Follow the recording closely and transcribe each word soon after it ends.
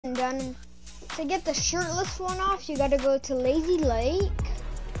And then to get the shirtless one off, you gotta go to Lazy Lake.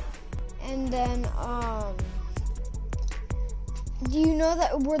 And then, do you know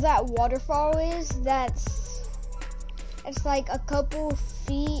that where that waterfall is? It's like a couple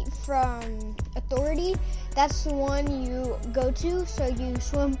feet from Authority. That's the one you go to. So you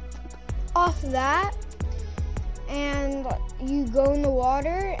swim off that, and you go in the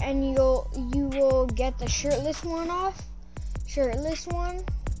water, and you will get the shirtless one off. Shirtless one.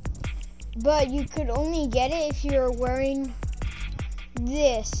 But you could only get it if you're wearing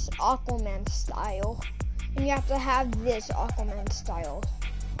this Aquaman style. And you have to have this Aquaman style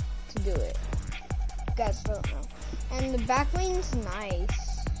to do it. You guys don't know. And the back wing's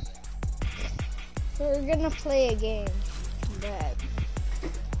nice. So we're gonna play a game. Bet.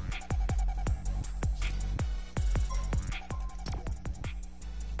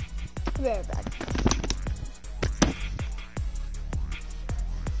 Very bad.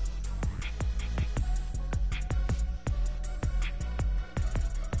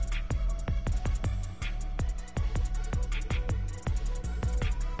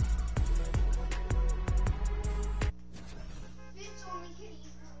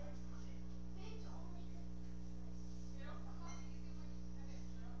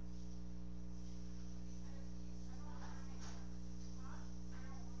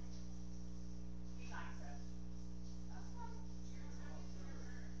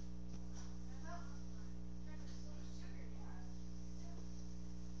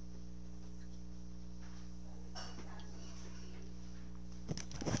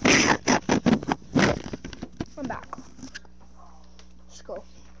 I'm back. Let's go.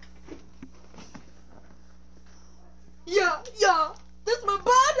 Yeah, that's my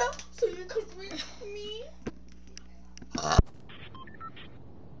brother. So you can reach me.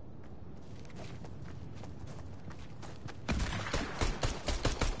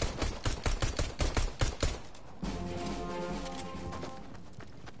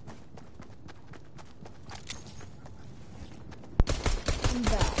 I'm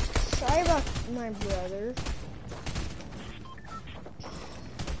back. Sorry about my brother.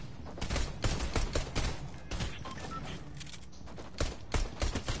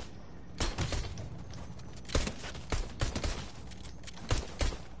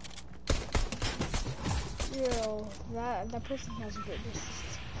 Yo, that person has a good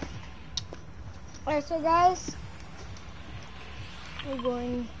distance. Alright, so guys, we're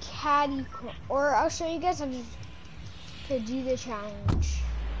going caddy, or I'll show you guys how to do the challenge.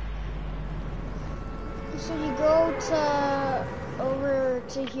 So you go to over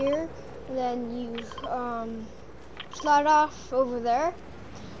to here, and then you slide off over there.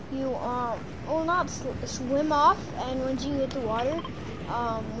 You well, not swim off, and once you hit the water,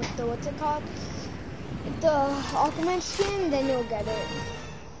 with the what's it called, with the Aquaman skin, then you'll get it.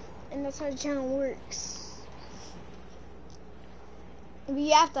 And that's how the channel works. But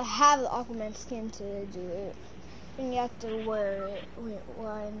you have to have the Aquaman skin to do it, and you have to wear it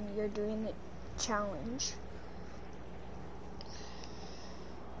when you're doing the challenge.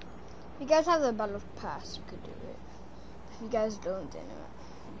 If you guys have the battle pass, you could do it. If you guys don't, then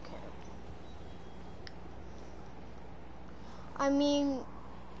you can't. I mean,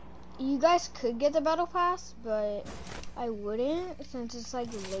 you guys could get the battle pass, but I wouldn't, since it's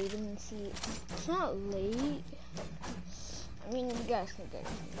like latency. It's not late. I mean, you guys can get it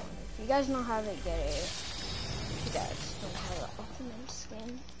if you want. If you guys don't have it, get it. If you guys don't have the Aquaman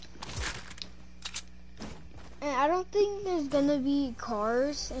skin. And I don't think there's gonna be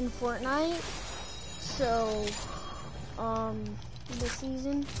cars in Fortnite, so, this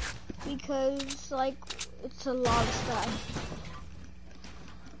season, because, like, it's a lot of stuff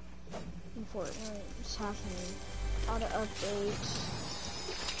in Fortnite. It's happening. A lot of updates.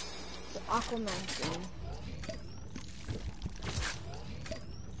 The Aquaman thing.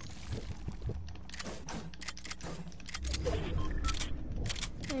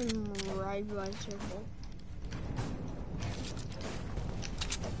 I'm right by circle.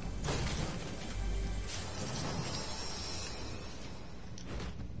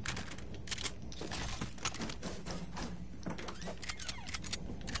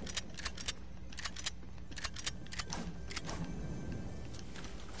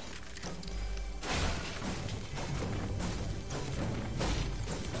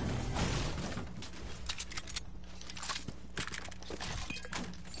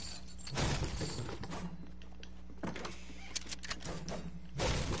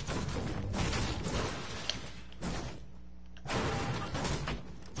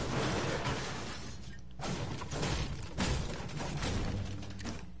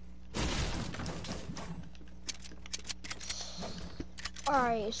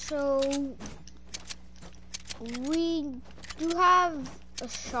 Alright, so we do have a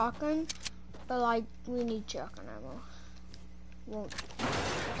shotgun, but like we need shotgun ammo. Won't.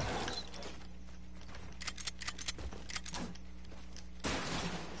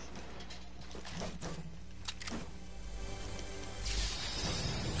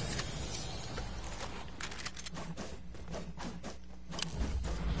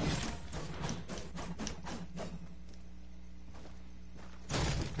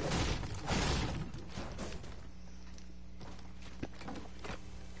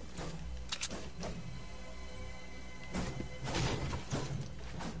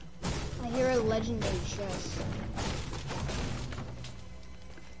 I hear a legendary chest.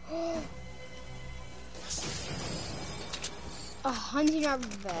 A hunting rifle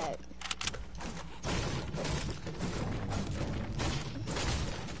vet.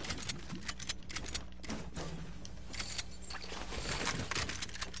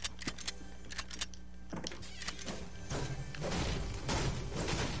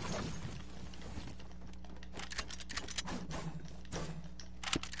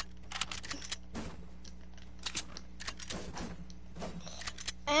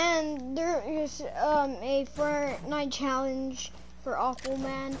 And there is a Fortnite challenge for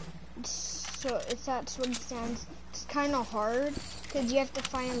Aquaman. It's at swim stands. It's kind of hard because you have to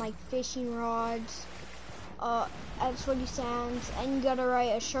find like fishing rods at sweaty sands, and you gotta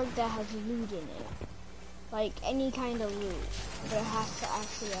write a shark that has loot in it, like any kind of loot, but it has to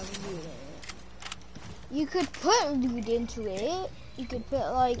actually have loot in it. You could put loot into it. You could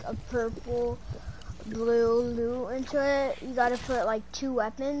put like a purple, blue loot into it. You gotta put like 2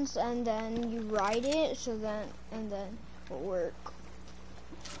 weapons, and then you write it, so then it'll work.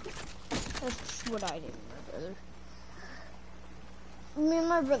 That's what I did with my brother. Me and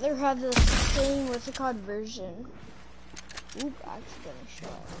my brother had the same, what's it called, version. Oop, accidentally shot.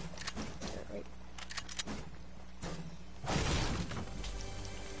 Right.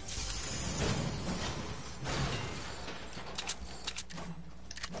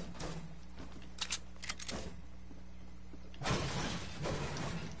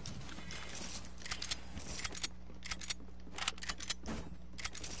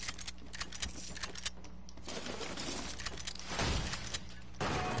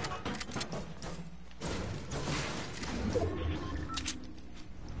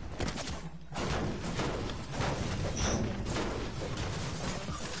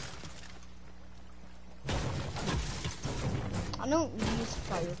 I don't use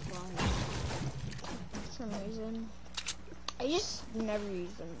fireflies for some reason. I just never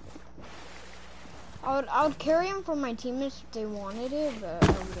use them. I would carry them for my teammates if they wanted it, but I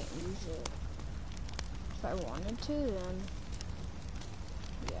wouldn't use it. If I wanted to, then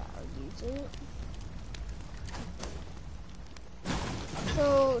yeah, I would use it.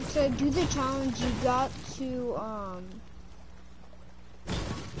 So to do the challenge, you got to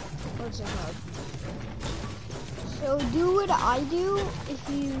what's it called? So do what I do if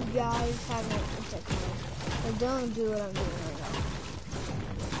you guys haven't, what's it called? But don't do what I'm doing right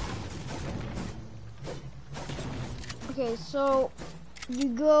now. Okay, so you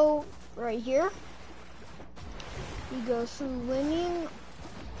go right here. You go swimming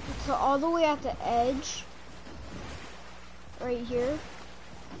to all the way at the edge, right here.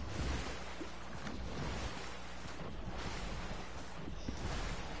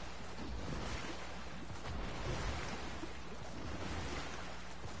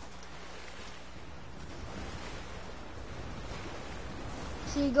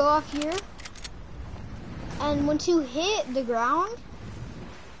 So you go off here, and once you hit the ground,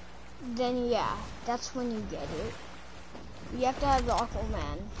 then yeah, that's when you get it. You have to have the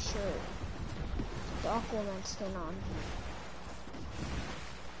Aquaman shirt, the Aquaman skin on.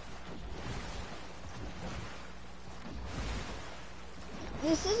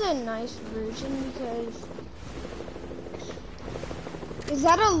 This is a nice version because, is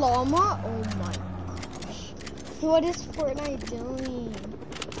that a llama? Oh my gosh. What is Fortnite doing?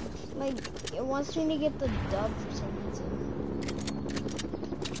 Like, it wants me to get the dub for some reason.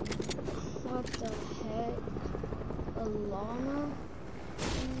 What the heck? A llama?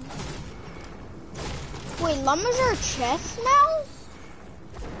 Wait, llamas are chests now?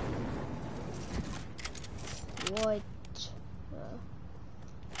 What?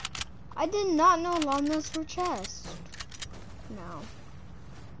 I did not know llamas were chests. No.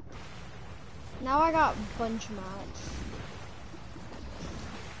 Now I got bunch mats.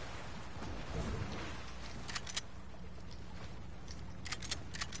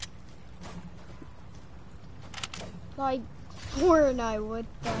 Like Fortnite, what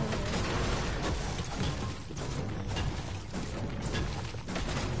the heck?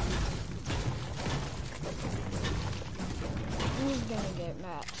 get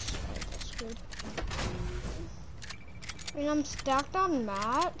mats. Alright, that's good. I mean, I'm stacked on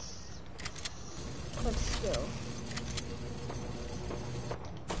mats, but still.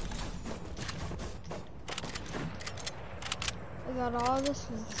 I got all this.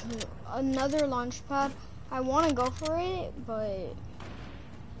 Another launch pad. I want to go for it, but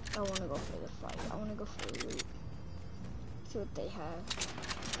I want to go for the fight. I want to go for the loot. See what they have.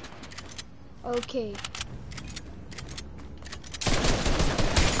 Okay.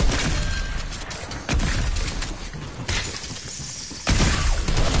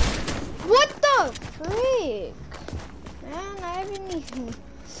 What the frick? Man, I haven't even...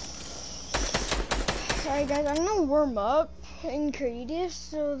 Sorry guys, I'm gonna warm up in creative,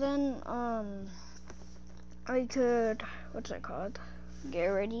 so then, I could, what's it called? Get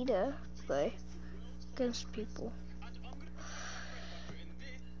ready to play against people.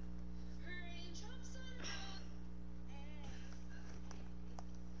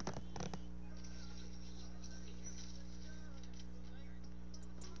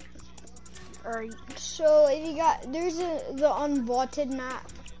 Alright, so if you got, there's the unvaulted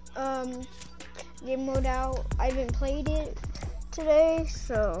map, game mode out. I haven't played it today,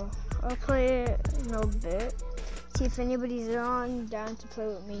 so I'll play it in a bit. See if anybody's down to play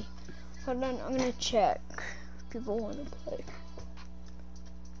with me. Hold on, I'm gonna check if people want to play.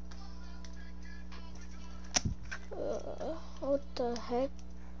 What the heck?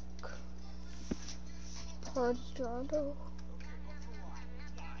 Party auto.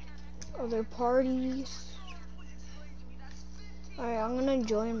 Other parties. Alright, I'm gonna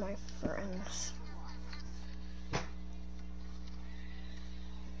join my friends.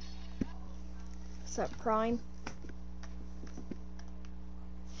 Is that Prime?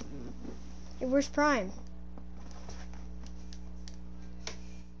 Hey, where's Prime?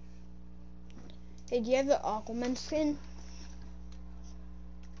 Hey, do you have the Aquaman skin?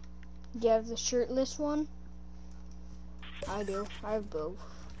 Do you have the shirtless one? I do. I have both.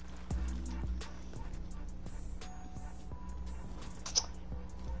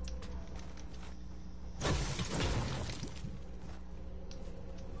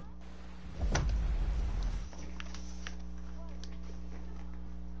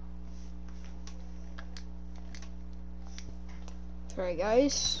 Sorry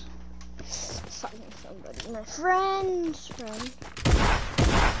guys. Talking to somebody. My friend.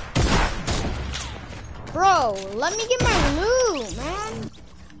 Bro, let me get my loot, man.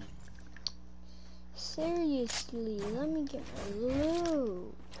 Seriously, let me get my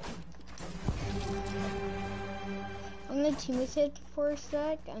loot. I'm gonna team with it for a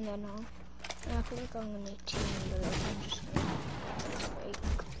sec, and then I feel like I'm gonna team with it. I'm just gonna, like,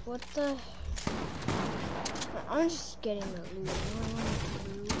 what the? I'm just getting the loot. I want the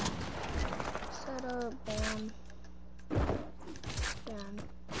loot. Set up, bam. Damn.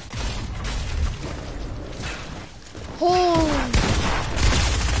 Holy!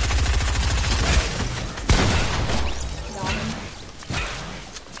 Got him.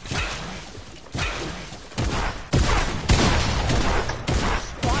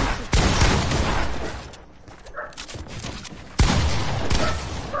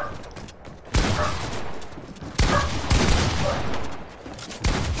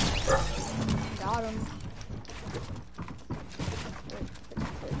 Got him.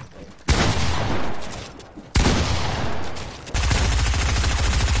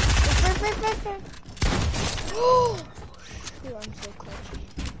 Oh, shoot, I'm so close.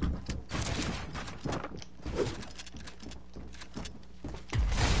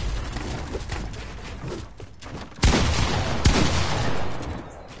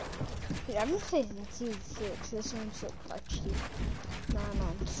 Dude, I've been playing Season 6. This one's so clutchy. Nah,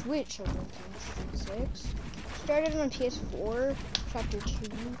 on Switch, I've been playing Season 6. Started on PS4, Chapter 2,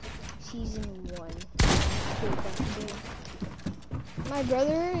 Season 1. My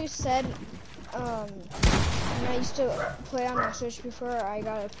brother said, when I used to play on my Switch before I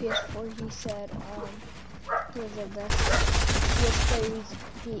got a PS4, he said, he was the best PS player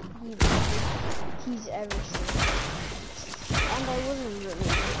he's ever seen. And I wasn't really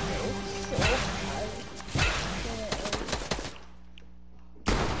good, so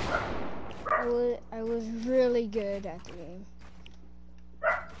I was really good at the game.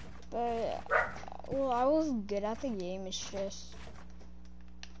 But, well, I was good at the game, it's just,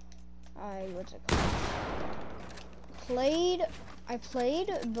 what's it called? I played,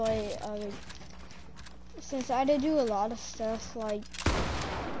 but, since I had to do a lot of stuff, like,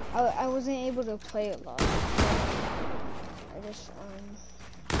 I wasn't able to play a lot. I just,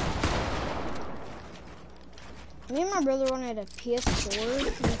 me and my brother wanted a PS4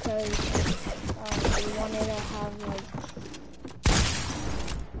 because, we wanted to have, like,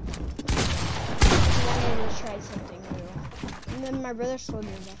 try something new. And then my brother sold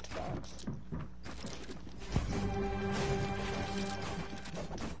me an Xbox.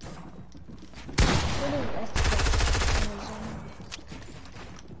 What is Xbox?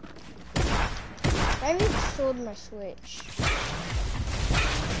 I haven't sold my Switch.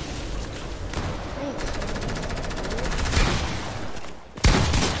 I ain't sold my Switch.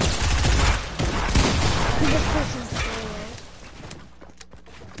 This person's sold it.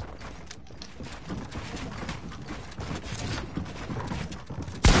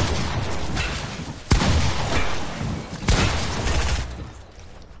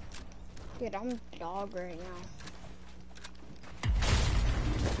 Dude, I'm a dog right now.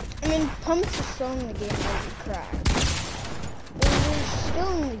 I mean, pumps are still in the game like a crack. But we're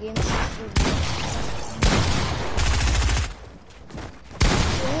still in the game since we're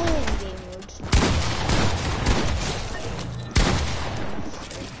only in game modes now.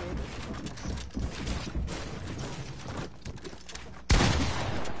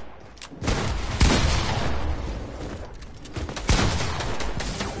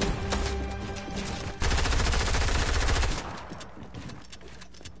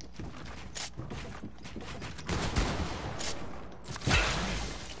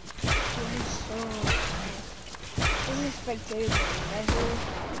 Spectators never.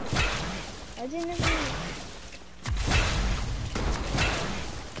 I didn't even.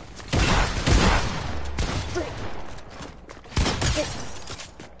 Frick.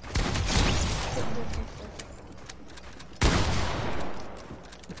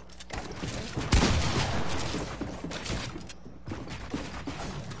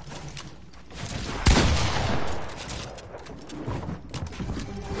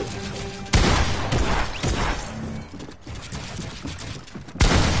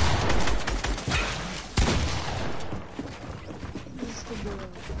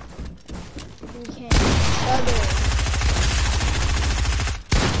 We can't other.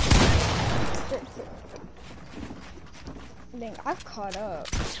 Dang, I've caught up.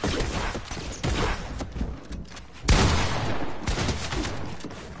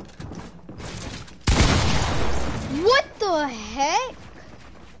 What the heck?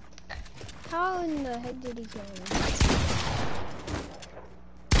 How in the heck did he kill me?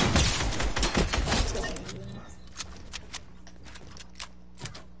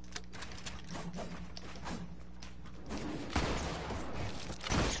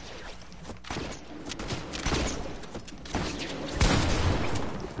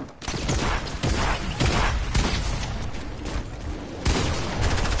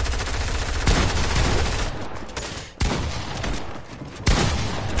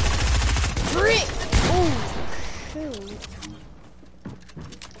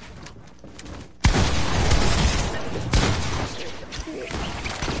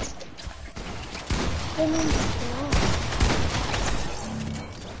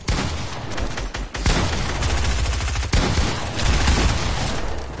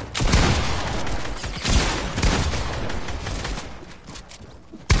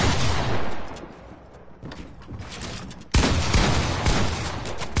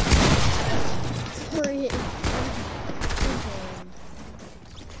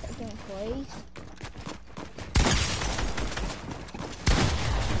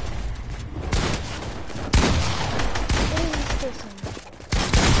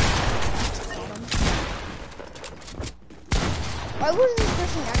 Why was this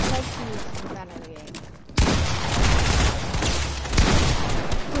person acting like he was bad at the game?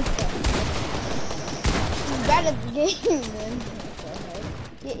 Okay. He's bad at the game then. Okay.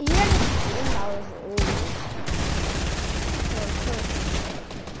 He had a game that was old.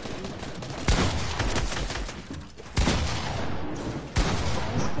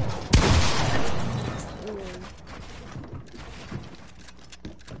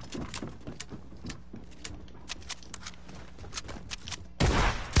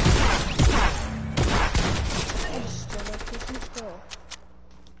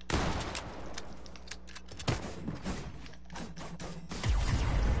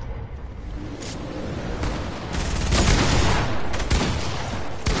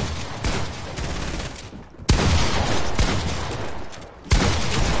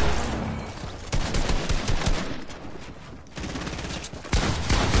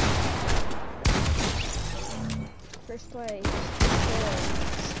 First place.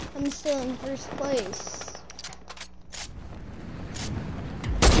 I'm still in first place.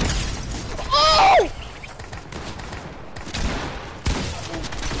 Oh!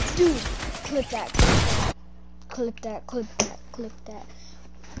 Dude, clip that, clip that, clip that, clip that.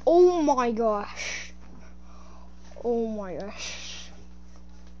 Oh my gosh. Oh my gosh.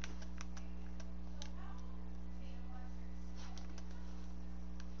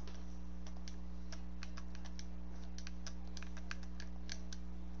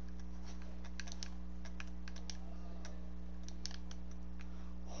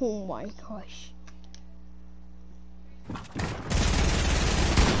 Oh my gosh.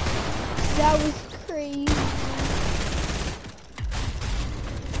 That was crazy.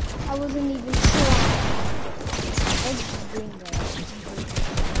 I wasn't even sure. I was just doing that.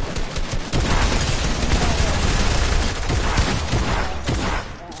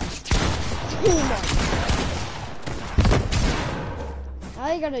 Oh my. All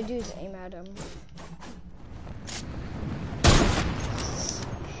you gotta do is aim at him.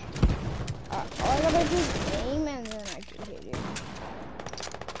 All I gotta do is aim and then I can hit him.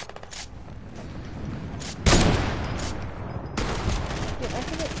 Dude, I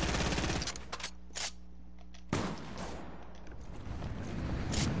could have...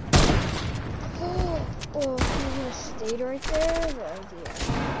 Oh, if he would have stayed right there, the idea.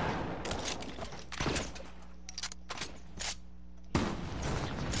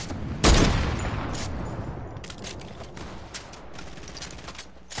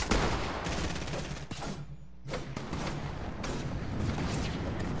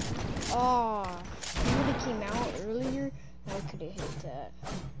 Oh, if he would have came out earlier, I could have hit that.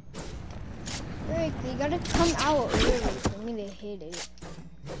 Rick, you gotta come out early for me to hit it.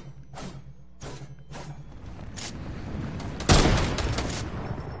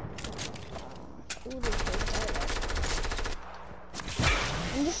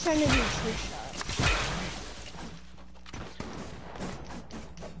 I'm just trying to do 2 shots.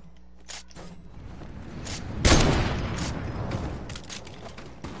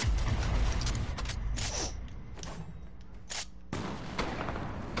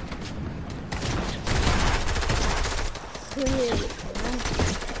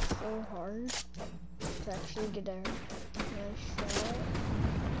 So hard to actually get a nice shot.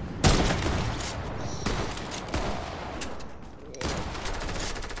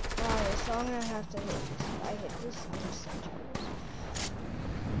 Alright, so I'm gonna have to hit this. I hit this in the center.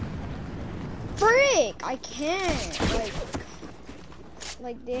 Frick! I can't!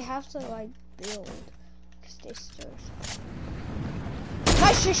 Like they have to like build. Because they still.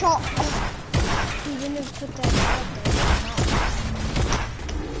 Nice shot! Oh, he didn't put that out there.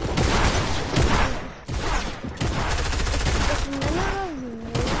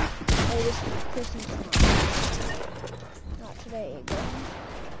 Not today, again.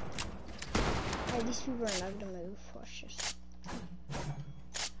 Alright, these people are not gonna move. Watch this.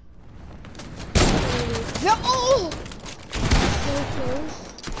 No! Oh! So close.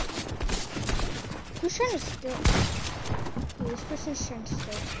 Who's trying to steal? Oh, this person's trying to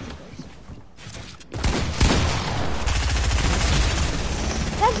steal first.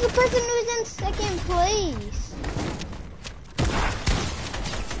 That's the person who's in second place.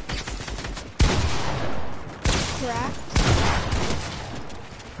 Cracked.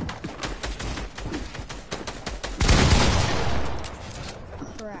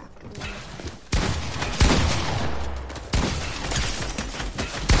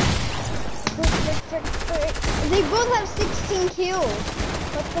 They both have 16 kills.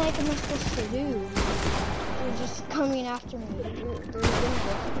 What the heck am I supposed to do? They're just coming after me. They're going to go me.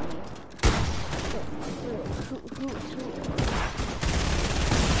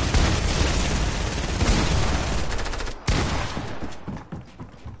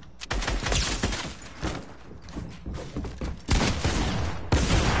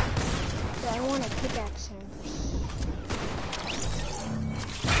 I want to pickaxe him.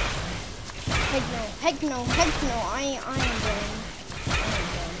 Heck no, I am done.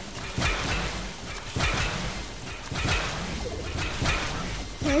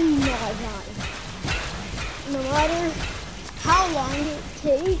 I'm not dying. No matter how long it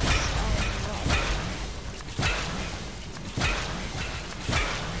takes, I'm not.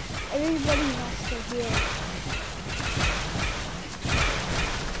 Everybody has to heal.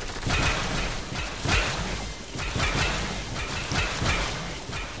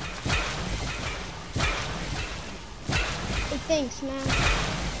 Thanks, man.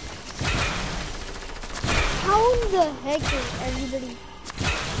 How the heck is everybody?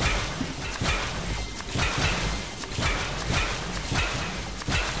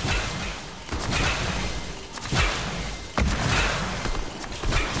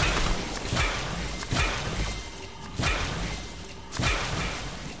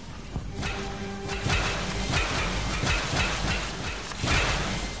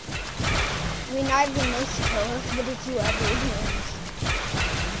 I mean, I have the most kills, but it's whoever wins.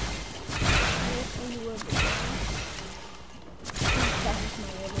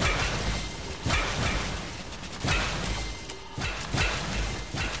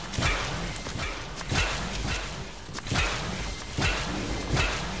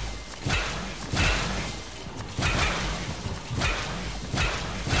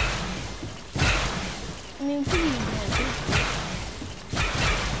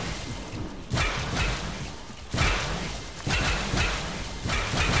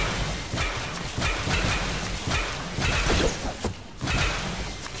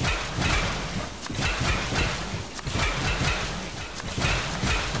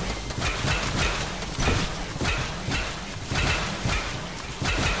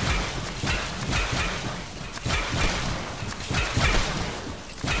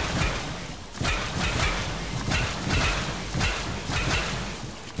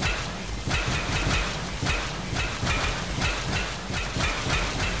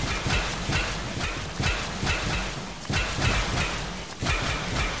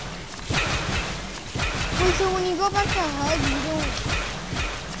 about the HUD, you don't...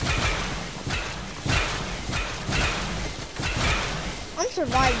 I'm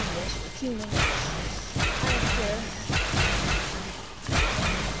surviving this for 2 minutes. I don't care.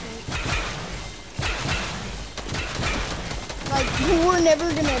 Like, we're never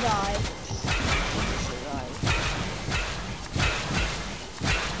gonna die. Survive.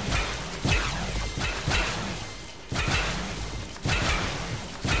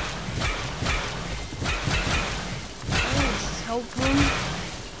 Let's help him.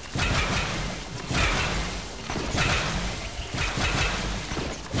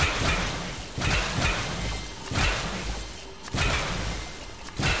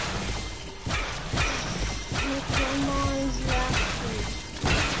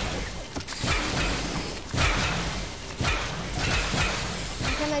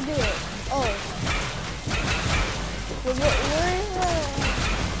 Can I do it? Oh. Where is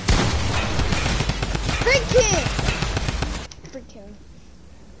Frick him! Frick him.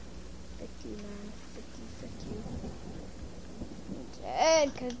 Frick you, man. Frick you. I'm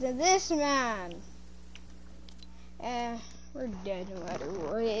dead because of this man. We're dead no matter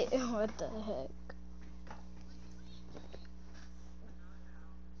what. What the heck?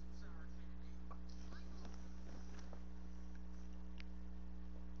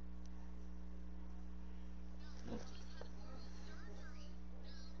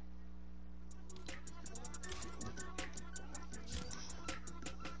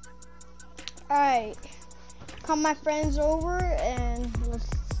 Alright, call my friends over and let's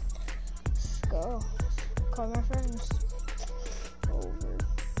go. Call my friends over.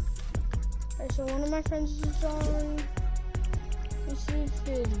 Alright, so one of my friends is on. Let's see if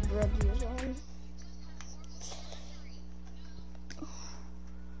his brother is on.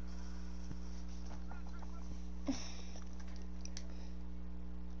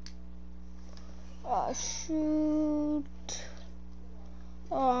 Shoot.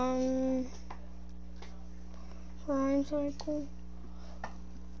 Crime cycle.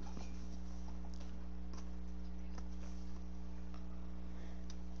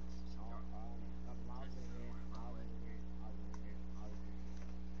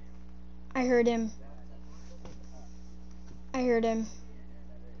 I heard him. I heard him.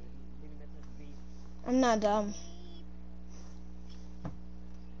 I'm not dumb.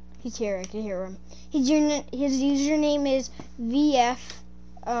 He's here. I can hear him. His username is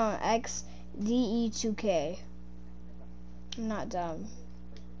VFXDE2K. I'm not dumb.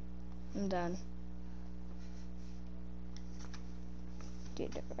 I'm done.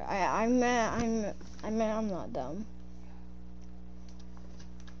 Dude, I'm not dumb.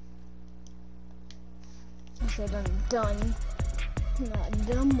 I said I'm done. I'm not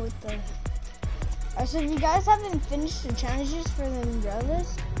dumb with the. So if you guys haven't finished the challenges for the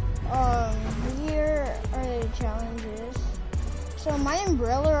umbrellas, here are the challenges. So my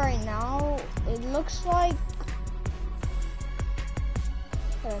umbrella right now, it looks like.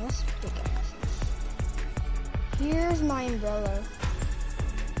 Let's pick axes. Here's my umbrella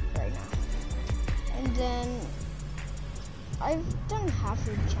right now, and then I've done half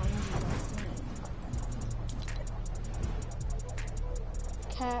of the challenges.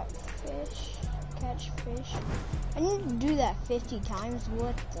 Catch fish. I need to do that 50 times.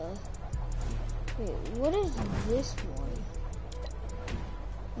 What the? Wait, what is this one?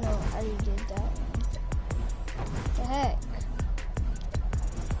 No, I already did that one. The heck?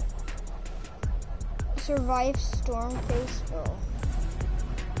 Survive storm face. Oh.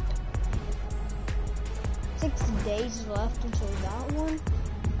 6 days left until that one.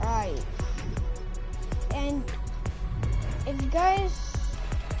 Alright. And if you guys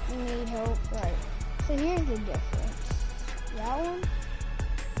need help, right? So here's the difference. That one?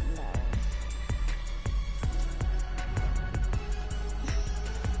 No.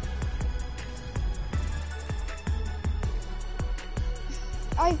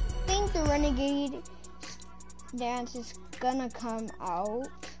 I think the Renegade dance is gonna come out.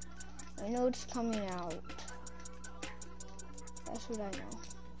 I know it's coming out. That's what I know.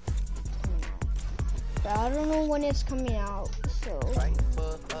 It's coming out. But I don't know when it's coming out, so.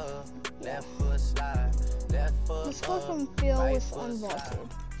 Left foot slide, left foot let's go from Phil right with unvaulted.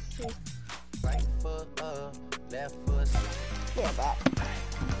 Right foot up, left foot slide. Yeah, back.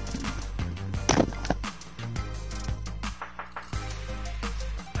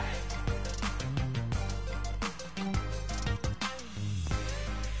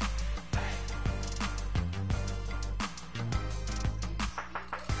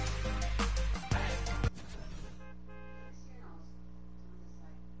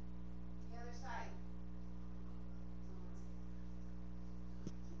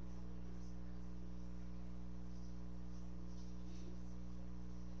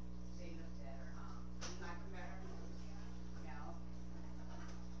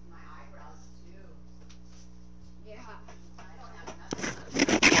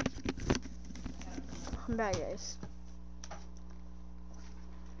 Bye, guys.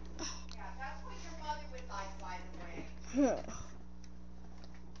 Yeah, that's what your mother would like, by the way.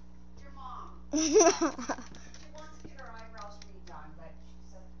 Your mom. She wants to get her eyebrows redone, but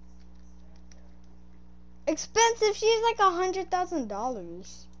she said it's Expensive? She's like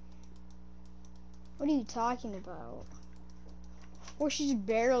 $100,000. What are you talking about? Or she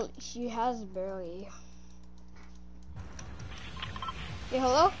has barely. Yeah,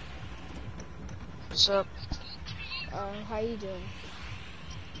 hello? What's up? How you doing?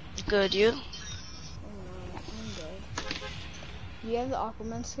 Good, you? I'm good. Do you have the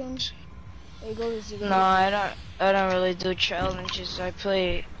Aquaman skin? They go to zero. No, I don't really do challenges. I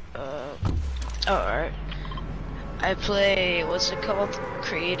play, alright. I play, what's it called?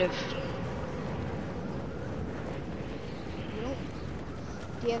 Creative. You don't?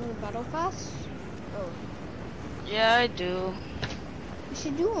 Do you have the battle pass? Oh. Yeah, I do. You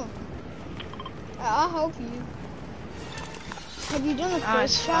should do them. I'll help you. Have you done the Ah,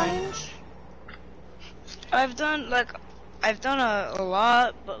 it's first fine. challenge? I've done a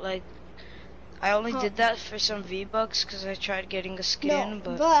lot, but like, I only did that for some V-Bucks because I tried getting a skin,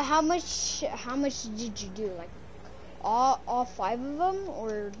 No, but how much did you do? Like all 5 of them,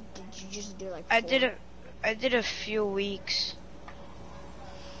 or did you just do like 4? I did a few weeks.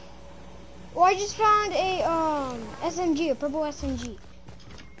 Oh, I just found a SMG, a purple SMG.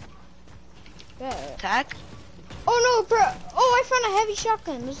 Bet. Tack? Oh no, I found a heavy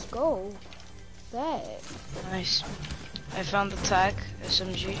shotgun. Let's go. Bet. Nice. I found the tack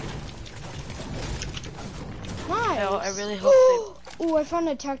SMG. Nice. I really hope Oh, I found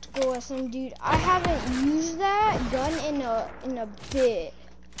a tactical SM, dude. I haven't used that gun in a bit,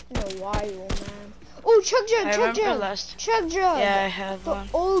 in a while, man. Oh, chug jug, chug jug, chug jug. Yeah, I have the one.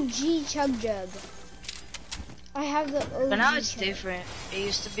 OG chug jug. I have the OG. But now it's chug. different. It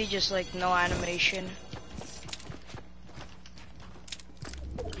used to be just like no animation.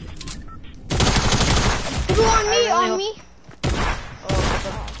 Go on me,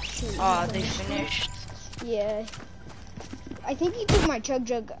 Oh, they finished. Yeah. I think he took my chug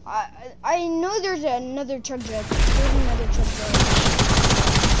jug. I know there's another chug jug. There's another chug jug.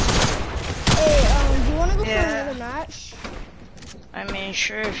 Hey, do you want to go for another match? I mean,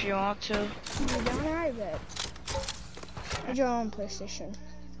 sure, if you want to. You're down, alright, bet. I join on PlayStation.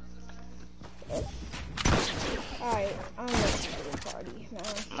 Alright, I'm ready for the party,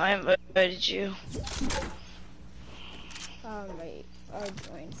 man. I invited you. Wait,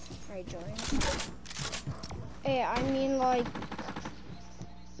 I joined. Hey, I mean, like,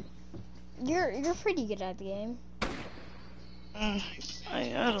 you're pretty good at the game. I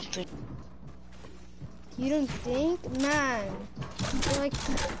don't think. You don't think? Man, you're like,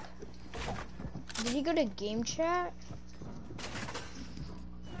 did you go to game chat?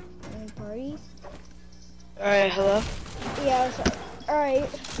 And party? Alright, hello? Yeah, alright.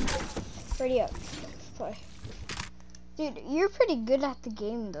 Ready up. Play. Dude, you're pretty good at the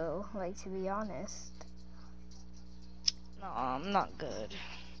game though, like, to be honest. No, I'm not good.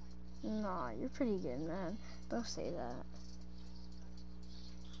 Nah, you're pretty good, man. Don't say that.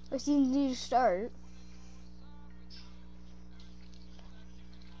 What seems you to start?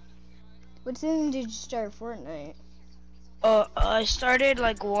 What season did you start Fortnite? I started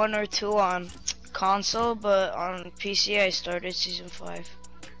like 1 or 2 on console, but on PC I started season 5.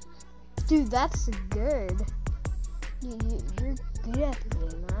 Dude, that's good. You're good at the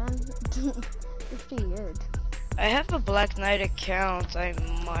game, man. You're pretty good. I have a Black Knight account. I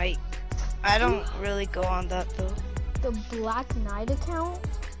don't really go on that though. The Black Knight account?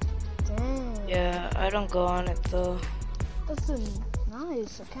 Dang. Yeah, I don't go on it though. That's a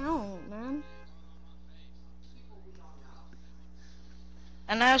nice account, man.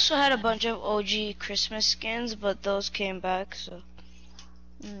 And I also had a bunch of OG Christmas skins, but those came back, so.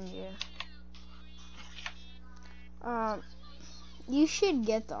 Yeah. You should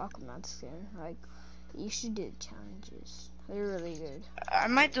get the Aquaman skin. Like, you should do the challenges. They're really good. I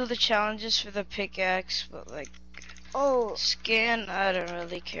might do the challenges for the pickaxe, but like, skin, I don't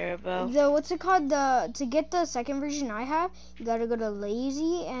really care about. What's it called? To get the second version I have, you gotta go to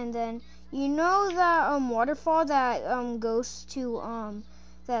lazy, and then you know that waterfall that goes to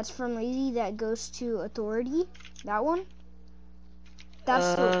that's from lazy that goes to authority. That one.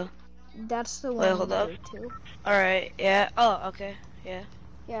 That's the one. Wait, hold up. All right. Yeah. Oh, okay. Yeah.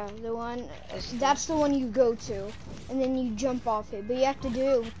 Yeah, the one. That's the one you go to, and then you jump off it. But you have to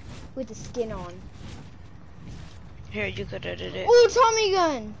do it with the skin on. Here, you could edit it. Ooh, Tommy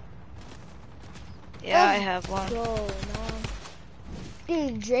gun! Yeah, I have one. Go, man.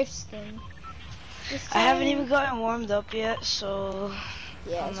 Dude, drift skin. I haven't even gotten warmed up yet, so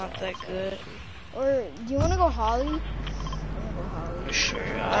yeah, I'm not that good. Or do you want to go Holly? I want to go Holly.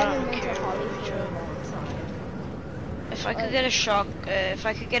 Sure, I I haven't don't been care. to Holly for a long time. If I could get a shock, if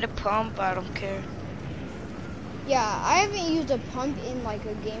I could get a pump, I don't care. Yeah, I haven't used a pump in like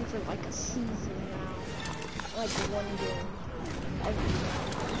a game for like a season now. Like one game.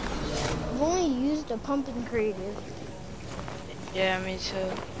 I've only used a pump in creative. Yeah, me too.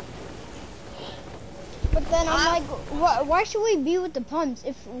 But then I'm like, why should we be with the pumps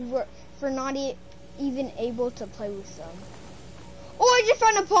if we're not even able to play with them? Oh, I just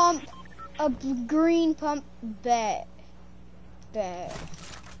found a pump. A green pump. Bet.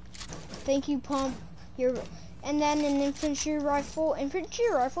 Thank you, pump. Here. And then an infantry rifle. Infantry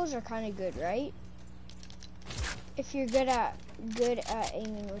rifles are kind of good, right? If you're good at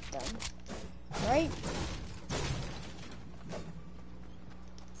aiming with them, right?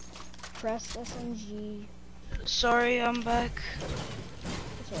 Press SMG. Sorry, I'm back.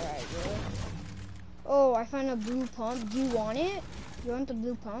 It's alright, bro. Oh, I found a blue pump. Do you want it? You want the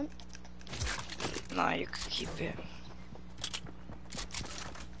blue pump? Nah, you could keep it.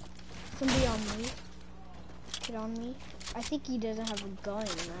 Somebody on me. Get on me. I think he doesn't have a gun,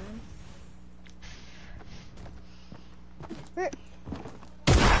 man.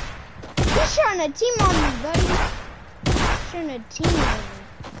 He's trying to team on me, buddy. He's trying to team on me.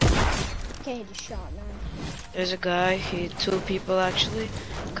 Okay, he just shot, man. There's a guy, two people actually,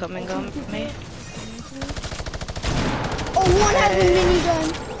 coming on me. Oh, one has a minigun.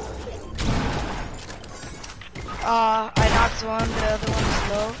 I knocked one, the other one's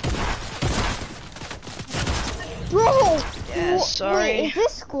low. Bro! Yeah, sorry. Wait, is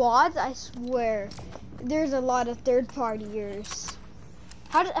this squads? I swear. There's a lot of third partiers.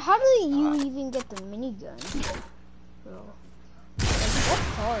 How do you even get the minigun? Bro. Like, what's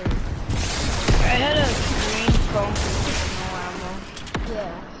hard? I had a green pump with no ammo.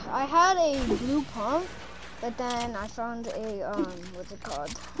 Yeah. I had a blue pump, but then I found a, what's it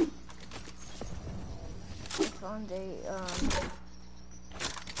called? I found a,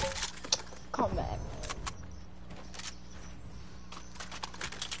 combat.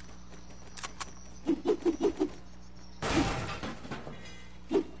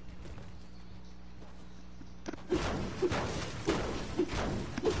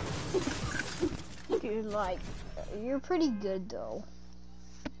 Dude, like, you're pretty good though.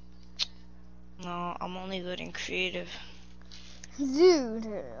 No, I'm only good in creative. Dude,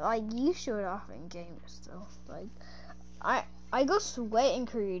 like, you showed off in games though. Like, I go sweat in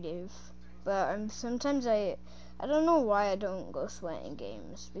creative, but sometimes I don't know why I don't go sweat in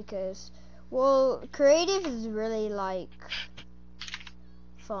games, because, well, creative is really like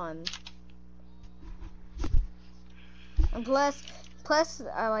fun, and plus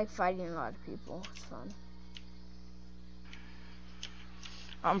I like fighting a lot of people. It's fun.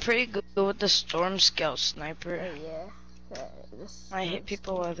 I'm pretty good with the Storm Scout sniper. Oh, yeah. I hit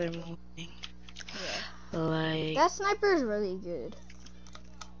people while they're moving. Yeah. Like, That sniper is really good.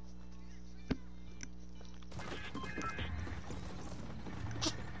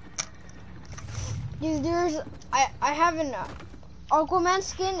 Dude, I have an Aquaman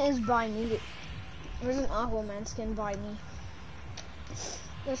skin is by me. There's an Aquaman skin by me.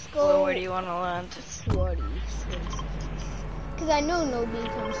 Let's go. well, where do you want to land? Sweaty. Because I know nobody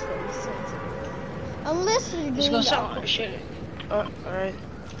comes sweaty cents. Unless you're Just doing go the somewhere. Shit. Alright.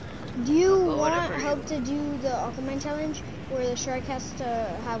 Do you Go want whatever. help to do the Aquaman challenge where the shark has to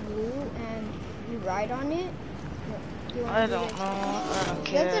have loot and you ride on it? Do you want I to do don't that? know. I don't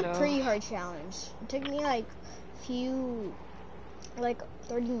care. That's a though. pretty hard challenge. It took me like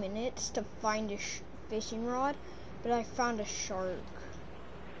 30 minutes to find a fishing rod, but I found a shark.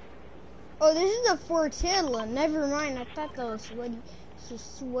 Oh, this is a Fortilla. Never mind. I thought that was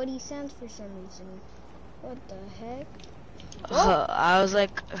sweaty sands for some reason. What the heck? I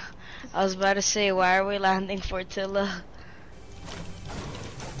was about to say, why are we landing Fortilla?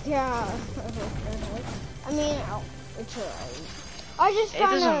 Yeah. I mean, it's alright. I just It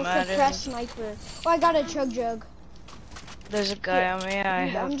found doesn't a matter. suppressed sniper. Oh, I got a chug jug. There's a guy on me. I I'm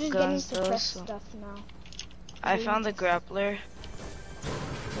have just getting guns though. suppressed So. stuff now. I found the grappler.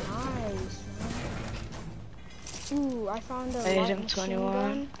 Nice, man. Ooh, I found a I hit light him machine 21.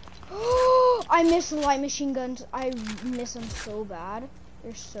 gun. I miss the light machine guns. I miss them so bad.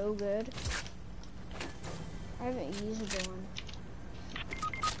 They're so good. I haven't used one.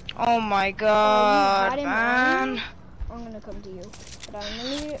 Oh my god, had him man! on? I'm gonna come to you. But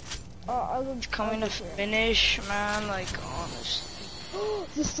I'm gonna I'll go. Coming to finish, man. Like honestly.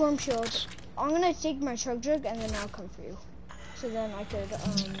 The storm shield. I'm gonna take my chug jug and then I'll come for you. So then I could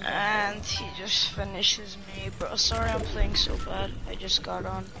And he just finishes me, bro. Sorry, I'm playing so bad. I just got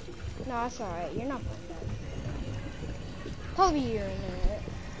on. No, that's alright. You're not playing that. Probably you're in it.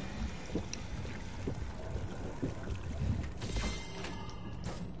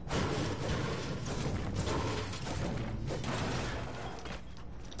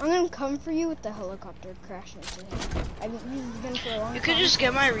 I'm gonna come for you with the helicopter crash into him. I've used them for a long time. You could just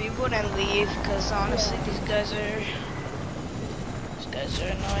get my reboot and leave, because honestly, these guys are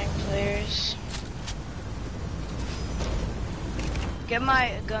annoying players. Get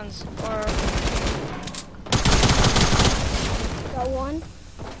my guns, or... Got one.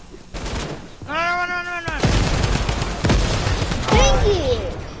 No. Dang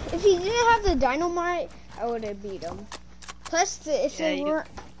it! If he didn't have the dynamite, I would have beat him. Plus, if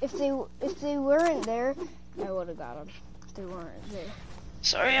they weren't there, I would have got him. If they weren't there.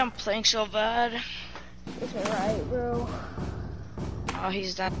 Sorry, I'm playing so bad. It's alright, bro. Oh,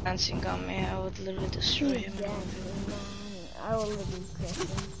 he's dancing on me. I would literally destroy He's him. dancing, man. I would literally crush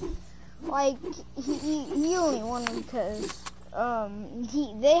him. Like, he only won because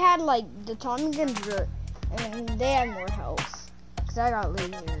they had like the Tommy guns and they had more health. Cause I got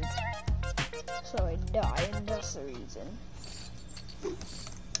lasered, so I died, and that's the reason.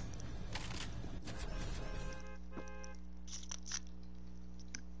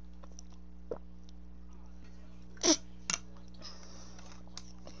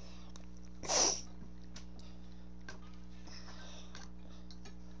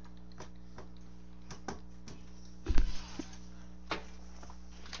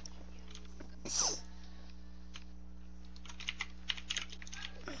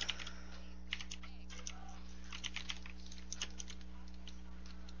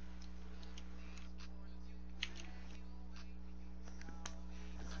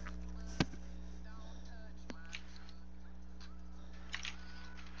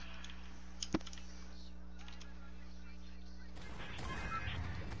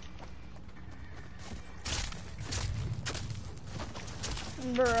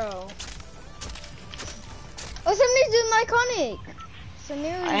 Bro. Oh, somebody's doing iconic.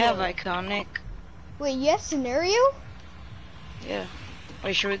 Scenario. I have iconic. Wait, you have scenario? Yeah.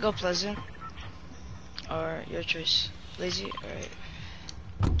 Wait, should we go Pleasant? Or your choice? Lazy? Alright.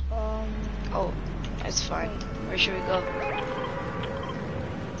 Oh, that's fine. Where should we go?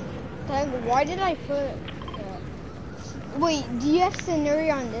 Why did I put... Wait, do you have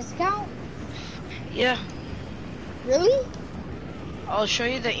scenario on discount? Yeah. Really? I'll show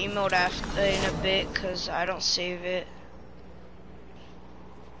you the emote after in a bit, cause I don't save it.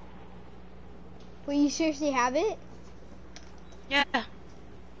 Wait, you seriously have it? Yeah.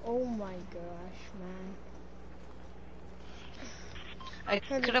 Oh my gosh, man. I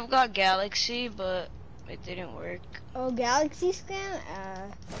could have got Galaxy, but it didn't work. Oh, Galaxy skin?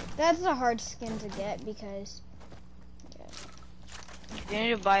 That's a hard skin to get because... You need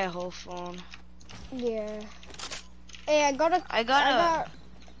to buy a whole phone. Yeah. Hey, I got.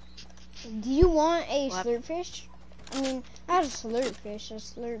 Do you want a slurp fish? I mean, not a slurp fish, a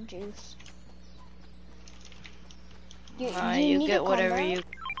slurp juice. Do you need get whatever you.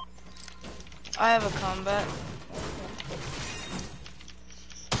 I have a combat.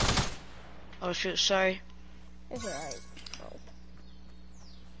 Oh shoot, sorry. It's alright.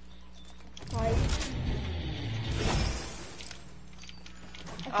 Like.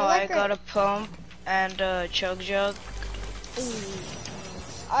 I got a pump and a chug jug.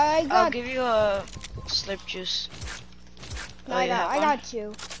 I'll give you a slip juice. No, I got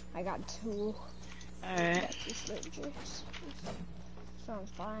two. I got two. Alright. Slip juice.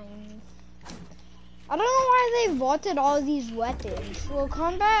 Sounds fine. I don't know why they vaulted all these weapons. Well,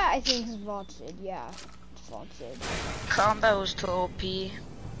 combat I think is vaulted. Yeah, it's vaulted. Combat was too OP.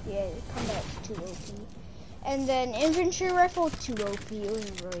 Yeah, combat was too OP. And then infantry rifle too OP. It was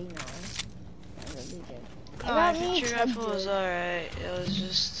really nice. Really good. No, infantry rifle was alright. It was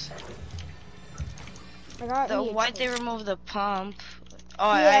just why'd they remove the pump?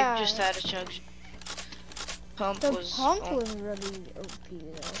 Oh, yeah. I just had a chug. Pump was really OP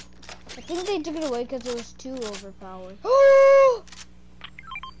though. I think they took it away because it was too overpowered.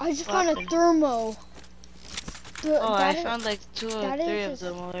 I just found a thermo. I found like 2 or 3 of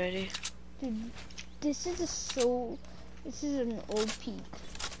them already. Dude, this is an OP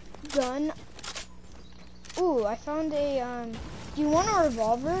gun. Ooh, I found a, do you want a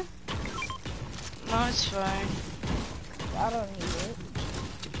revolver? No, it's fine. I don't need it.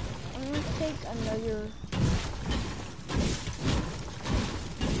 I'm gonna take another.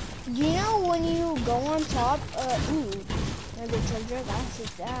 Do you know when you go on top, another chug jug, I'll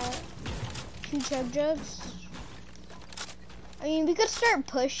take that. 2 chug jugs. I mean, we could start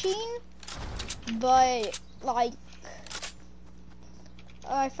pushing, but, like,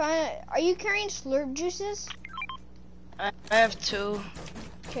 I found. Are you carrying slurp juices? I have 2.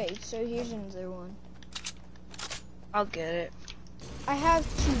 Okay, so here's another one. I'll get it. I have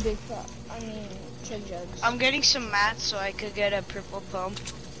 2 big chug jugs. I'm getting some mats so I could get a purple pump.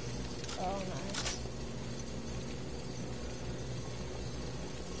 Oh, nice.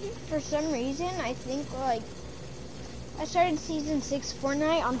 For some reason, I think like I started season 6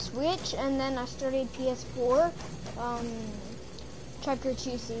 Fortnite on Switch, and then I started PS4, chapter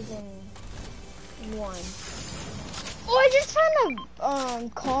 2 season 1. Oh, I just found a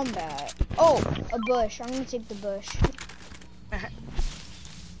combat. Oh, a bush. I'm gonna take the bush.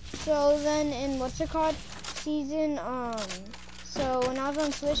 So then in what's it called? Season so when I was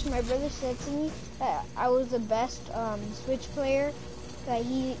on Switch, my brother said to me that I was the best Switch player that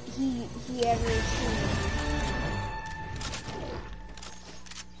he ever seen.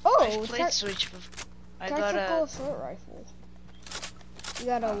 Oh, I've played Switch before. I got tactical a. assault rifle. You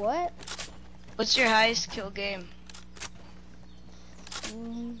got a what? What's your highest kill game?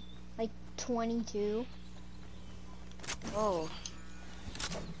 Like 22. Oh.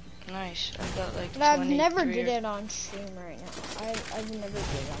 Nice. I got like. But I've never 23 did it on stream right now. I've never did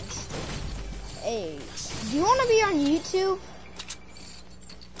it on stream. Hey, do you want to be on YouTube?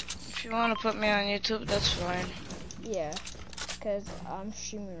 If you want to put me on YouTube, that's fine. Yeah, because I'm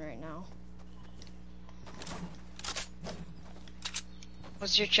streaming right now.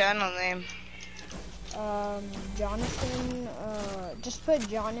 What's your channel name? Jonathan, just put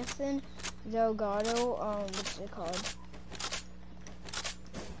Jonathan Delgado, what's it called?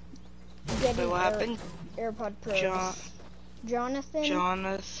 Getting Wait, what happened? AirPod Pros. Jonathan.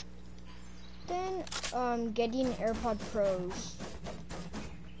 Getting AirPod Pros.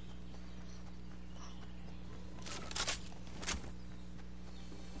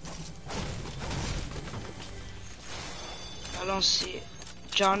 I don't see it.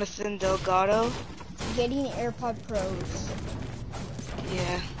 Jonathan Delgado? Getting AirPod Pros.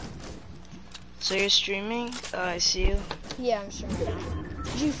 Yeah. So you're streaming? I see you. Yeah, I'm streaming now.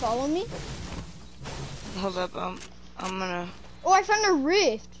 Did you follow me? Hold up, I'm gonna... Oh, I found a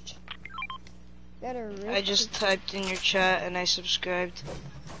rift. Got a rift. I just typed in your chat and I subscribed.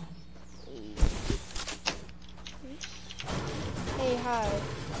 Hey, hi.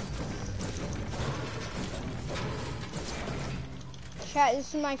 Chat,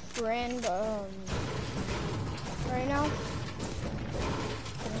 this is my friend, right now.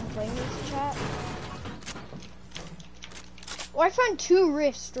 I'm playing this chat. Oh, I found 2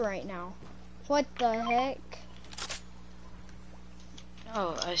 rifts right now. What the heck?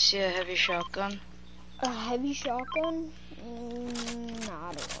 Oh, I see a heavy shotgun. A heavy shotgun? Nah,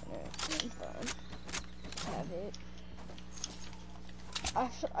 I don't want it. I'm fine. Have it.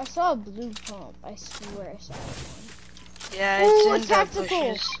 I saw a blue pump. I swear I saw one. Yeah, Ooh, it's in the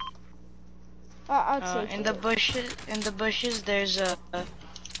bushes. I'll take in it. the bushes, there's a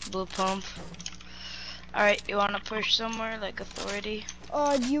blue pump. All right, you wanna push somewhere like authority?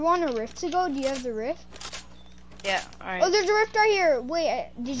 Do you want a rift to go? Do you have the rift? Yeah. All right. Oh, there's a rift right here.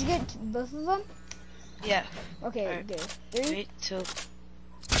 Wait, did you get both of them? Yeah. Okay, All right. good. 3, 3, 2.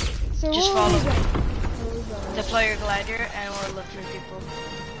 So Just where are we follow. going? Deploy your glider, and we'll look for people.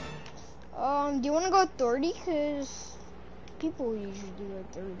 Do you want to go 30? Cause people usually do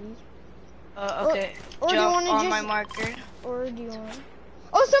like 30. Okay. Or do you Jump want to on just? my marker. Or do you want?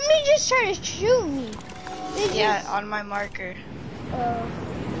 Oh, somebody just tried to shoot me. They Yeah, just, on my marker. Oh,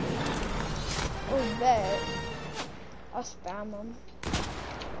 bet. I'll spam them.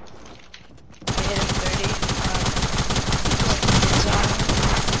 I hit him 30.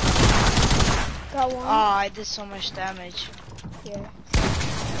 Got one. Oh, I did so much damage. Yeah.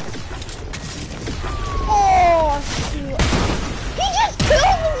 Oh, shoot. He just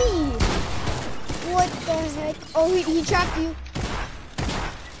killed me! What the heck? Oh, he trapped you.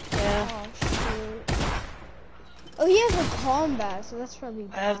 Yeah. Oh, shoot. Oh, he has a combat, so that's probably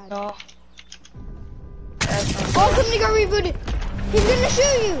bad. I have no. Oh, somebody got rebooted. He's gonna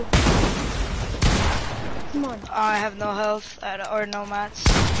shoot you. Come on. I have no health or no mats.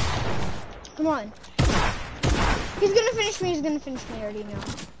 Come on. He's gonna finish me. He's gonna finish me. I already know.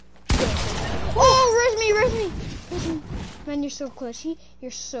 Oh, res me. Man, you're so clutchy.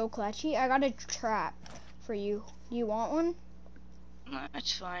 You're so clutchy. I got a trap for you. Do you want one? No,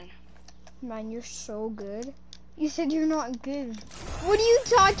 it's fine. Man, you're so good. You said you're not good. What are you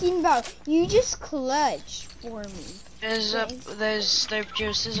talking about? You just clutch for me. There's slurp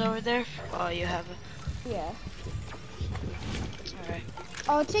juices over there. Oh, you have it. Yeah. Alright.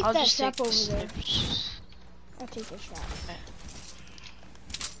 I'll take I'll that just trap take over the there. slurp. I'll take the trap. Okay.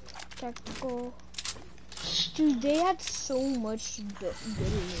 Tactical. Dude, they had so much good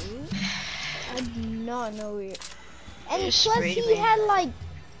loot. I did not know it. And They plus sprayed he me. had like,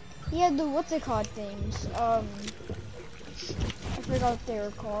 he had the, what's it called things? I forgot what they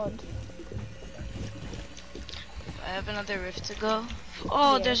were called. I have another rift to go.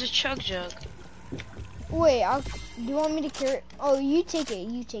 Oh, Yeah. there's a chug jug. Wait, do you want me to carry? Oh, you take it.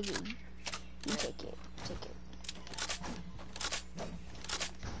 You take it. You take it. Take it.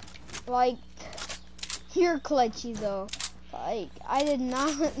 Like, you're clutchy though. Like, I did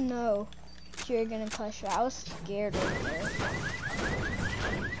not know you were gonna clutch it. I was scared right there.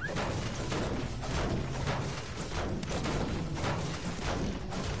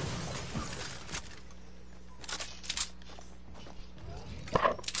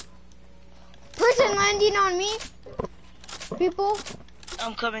 Person landing on me. People.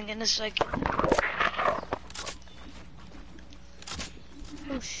 I'm coming in a second.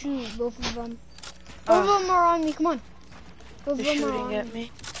 Oh shoot, both of them. Both of them are on me. Come on. Both of They're them are shooting on at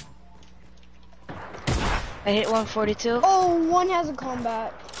me. I hit 142. Oh, one has a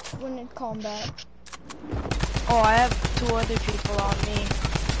combat. One in combat. Oh, I have 2 other people on me.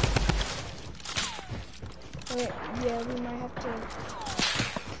 Wait, yeah, we might have to.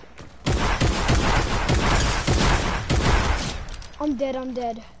 I'm dead. I'm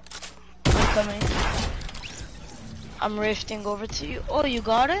dead. I'm coming. I'm rifting over to you. Oh, you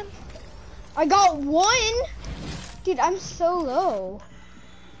got him? I got one. Dude, I'm so low.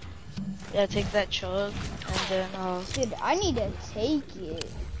 Yeah, take that chug, and then Dude, I need to take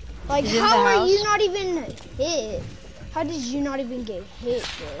it. Like, He's in how the are you house. not even hit? How did you not even get hit,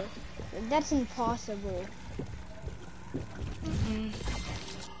 bro? Like, that's impossible.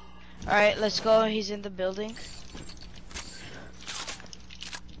 Alright, let's go. He's in the building.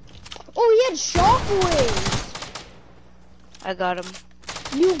 Oh, he had shockwaves. I got him.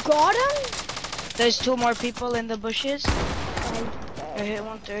 You got him? There's 2 more people in the bushes. I I hit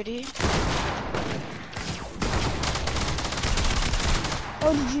 130.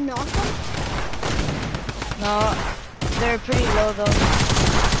 Oh, did you knock him? No, they're pretty low though.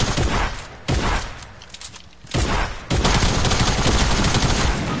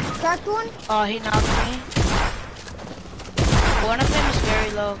 Cracked one? Oh, he knocked me. One of them is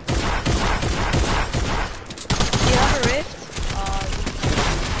very low. Do you have a rift?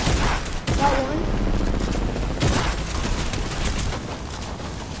 Got one.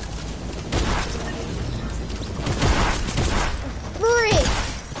 Frick!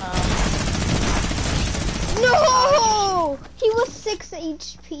 No! He was 6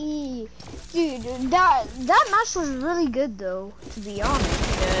 HP. Dude, that match was really good though, to be honest.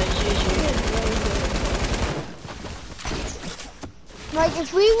 Yeah, It GG. was really good. Like,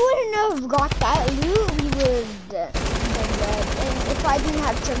 if we wouldn't have got that loot, we would have been dead. And if I didn't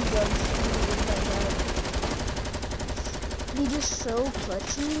have chug jugs, we would have been dead. He just so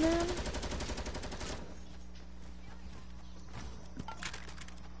clutchy, man.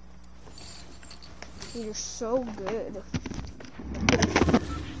 You're so good.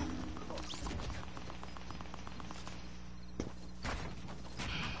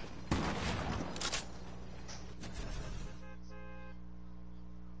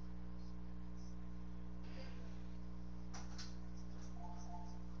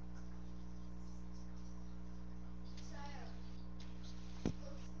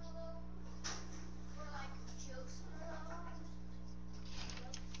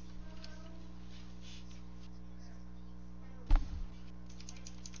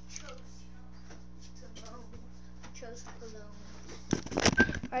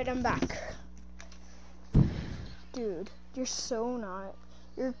 Alright, I'm back. Dude, you're so not.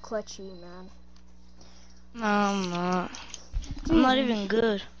 You're clutchy, man. No, I'm not. Dude, I'm not even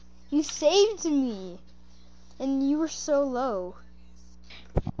good. You saved me. And you were so low.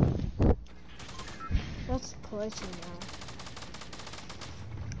 That's clutchy, man.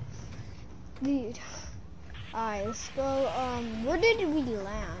 Dude. Alright, let's go. Where did we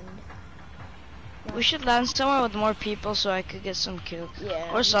land? We should land somewhere with more people so I could get some kills.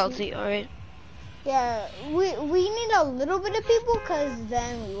 Yeah. Or salty, alright. Yeah, we need a little bit of people because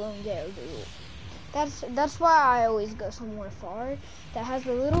then we won't get loot. That's why I always go somewhere far that has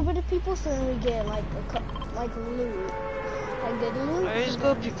a little bit of people, so then we get like loot, like good loot. I always and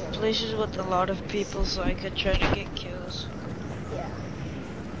go then we get- places with a lot of people so I could try to get kills. Yeah.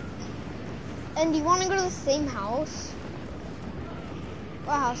 And do you want to go to the same house?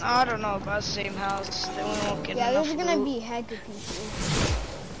 What house? I don't know about same house. Then we won't get Yeah, enough there's gonna loot. be heck of people.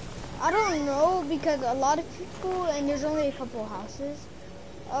 I don't know because a lot of people and there's only a couple houses.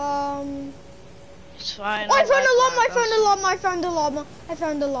 It's fine. Oh, I found a llama! I like found a llama! I found a llama! I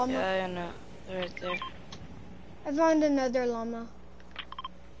found a llama! Yeah, I know. They're right there. I found another llama.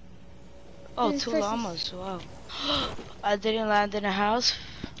 Oh, This two person's- llamas. Wow. I didn't land in a house.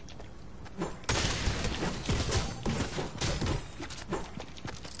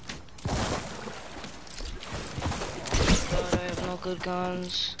 God, I have no good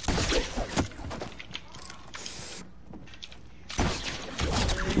guns.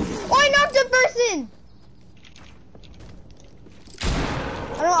 Oh, I knocked a person!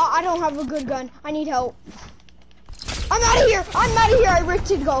 I don't have a good gun. I need help. I'm out of here! I'm out of here! I risked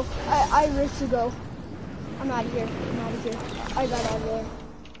to go. I risked to go. I'm out of here. I'm out of here. I got out of there.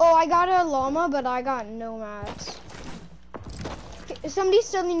 Oh, I got a llama, but I got no mats. Somebody's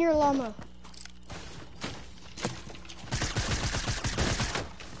stealing your llama.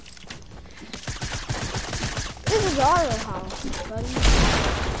 This is our house, buddy.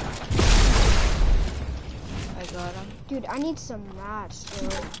 I got him. Dude, I need some mats, bro.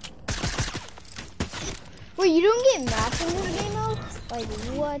 Wait, you don't get mats in this game mode? Like,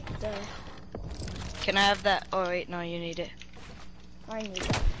 what the? Can I have that? Oh wait, no, you need it. I need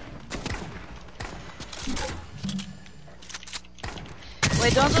that.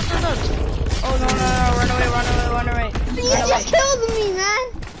 Wait, don't. Oh no, run away. You just killed me, man!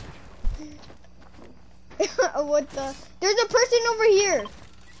 What the? There's a person over here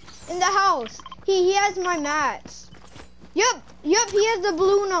in the house. He has my mats. Yep, he has the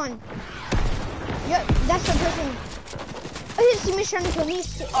balloon on. Yep, that's the person. Oh, his teammate's trying to kill me.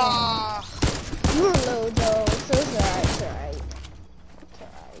 You were low though, so it's alright.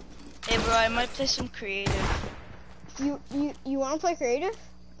 Hey bro, I might play some creative. You want to play creative?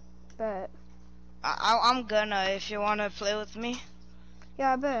 But I'm gonna, if you wanna play with me.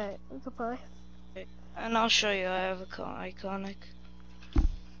 yeah, I bet we could play. And I'll show you, I have a iconic.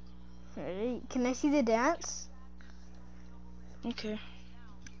 Ready? Can I see the dance? Okay.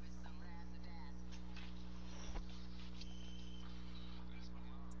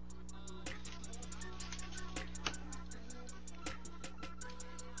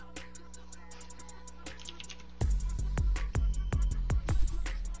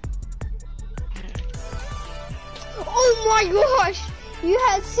 Oh my gosh! You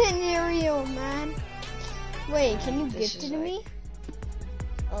had scenario, man. Wait, can you This gift is it to like- me?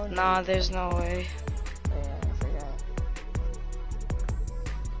 Oh no. Nah, there's no way. Yeah, I forgot.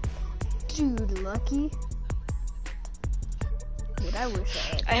 Dude, lucky. Dude, I wish I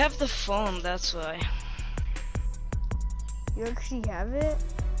had. I have the phone, that's why. You actually have it?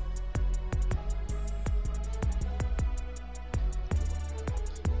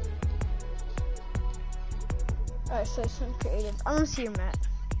 Alright, so some creative. I want to see your map.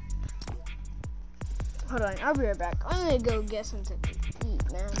 Hold on, I'll be right back. I'm gonna go get something to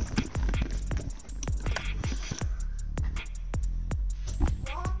eat, man.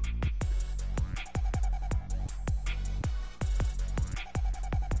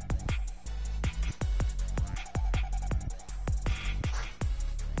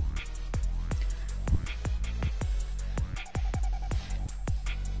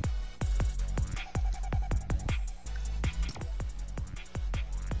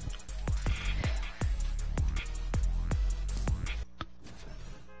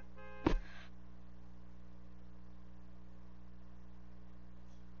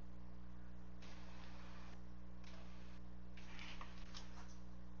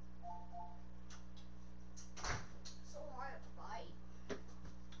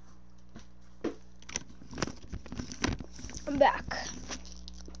 I'm back.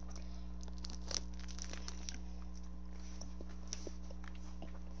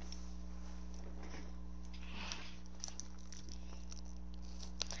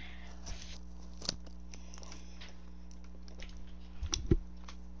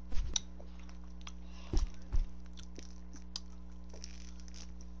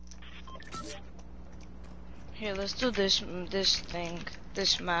 Here, let's do this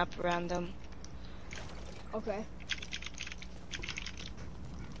map random. Okay.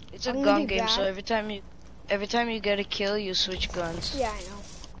 It's a I'm gonna gun be game, so bad. every time you get a kill, you switch guns. Yeah, I know.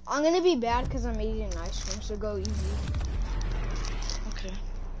 I'm gonna be bad because I'm eating ice cream, so go easy. Okay.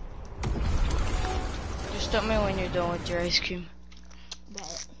 Just tell me when you're done with your ice cream.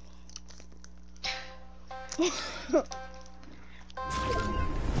 Bet.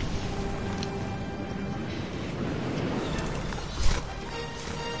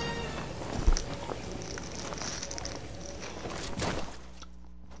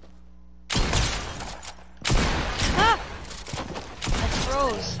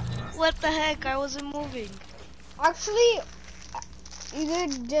 What the heck? I wasn't moving. Actually, you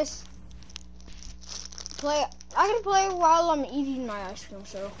could just play. I can play while I'm eating my ice cream.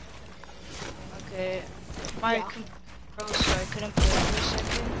 So. Okay. My Yeah. computer, so I couldn't play for a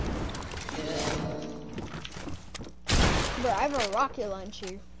second. Yeah. Bro, I have a rocket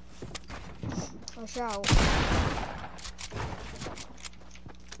launcher. Watch out.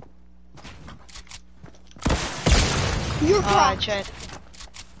 You're Oh, I cracked. tried.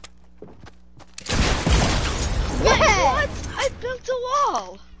 Yeah! What? I built a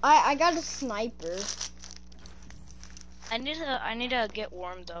wall. I got a sniper. I need to get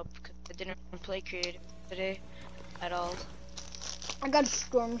warmed up because I didn't play creative today at all. I got a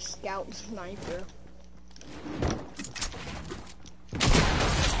storm scout sniper.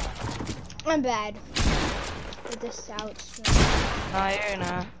 I'm bad with the scouts. No, you're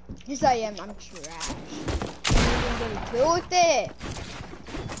not. Yes, I am. I'm trash. I didn't even get a kill with it.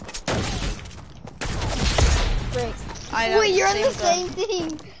 Great. Wait, you're on the same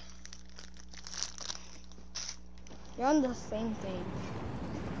thing. You're on the same thing.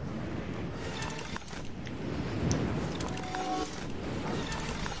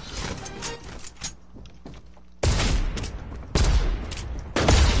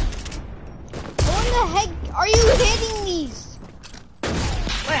 What the heck are you hitting these?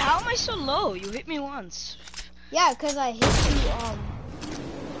 Wait, how am I so low? You hit me once. Yeah, cause I hit you.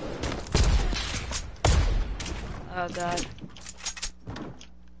 Oh god.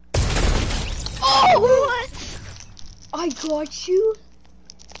 Oh, What? I got you.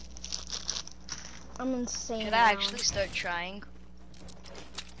 I'm insane. Can I actually start trying?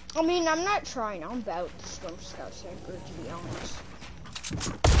 I mean, I'm not trying. I'm about the storm scout sniper, to be honest.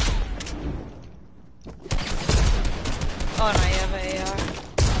 Oh no, you have an AR.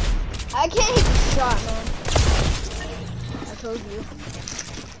 I can't hit the shot, man. I told you.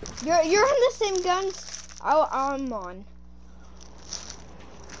 You're on the same guns I'm on.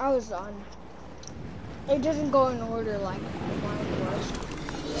 I was on. It doesn't go in order like mine was.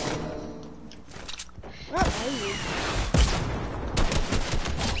 Where are you?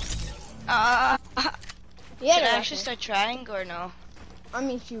 Yeah, Can I actually start trying or no? I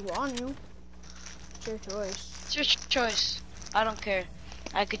mean, if you want to, it's your choice. It's your choice. I don't care.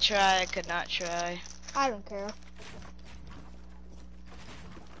 I could try, I could not try. I don't care.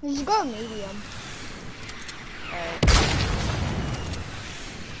 Just go medium. Alright.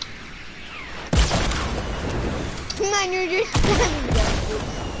 Man, you're just spamming guns.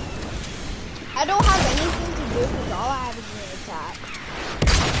 I don't have anything to do because all I have is an attack.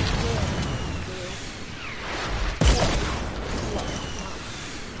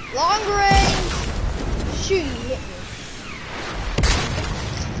 Long range! Shoot, you hit me.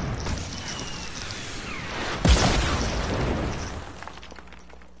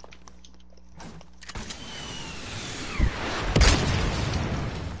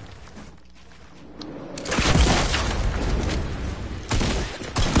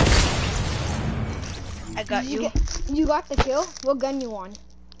 I got you. You got the kill? What gun you on?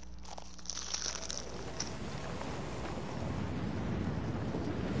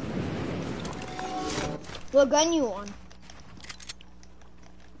 What gun you on?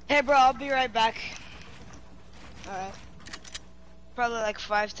 Hey bro, I'll be right back. Alright, Probably like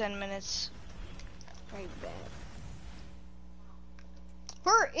 5-10 minutes. right back.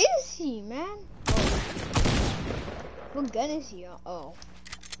 Where is he, man? Oh. What gun is he on? Oh.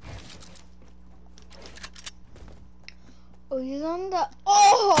 Oh, he's on the.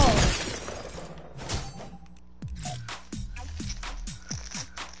 Oh!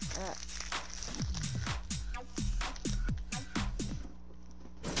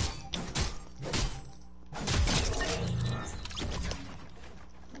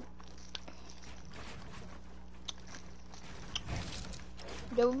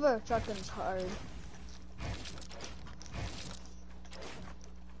 The river shotgun's hard.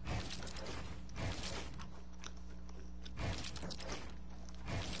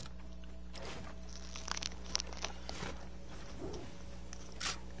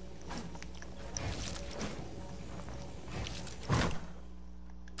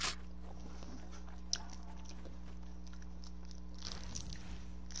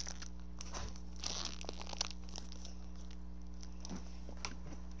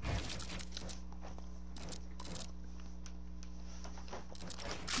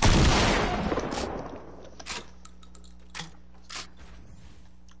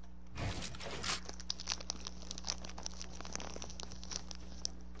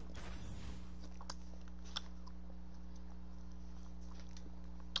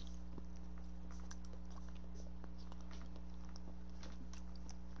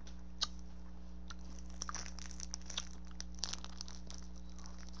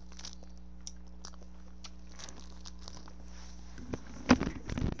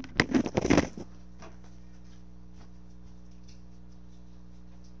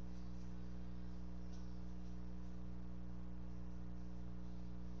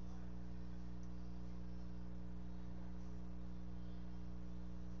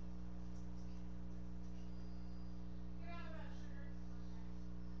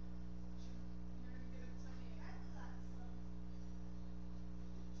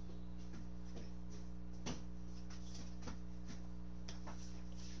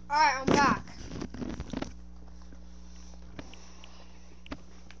 Alright, I'm back.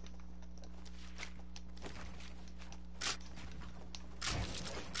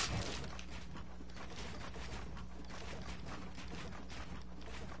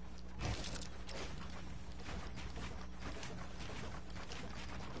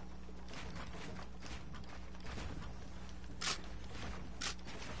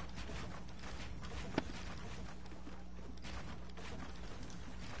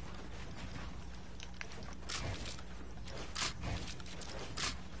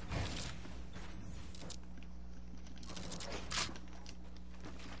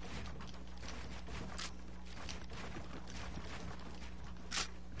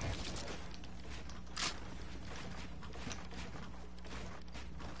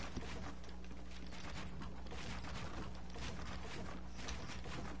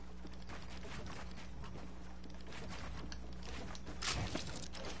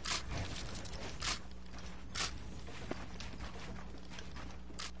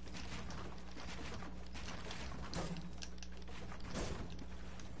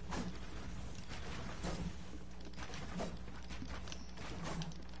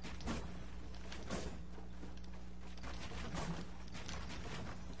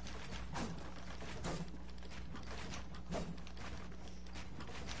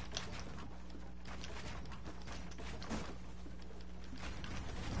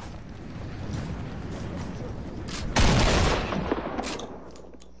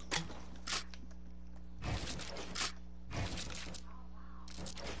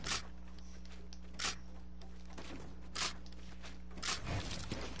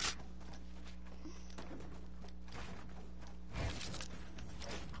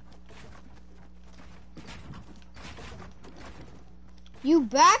 You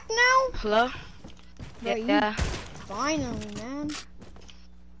back now? Hello? Bro, Yeah. Finally, man.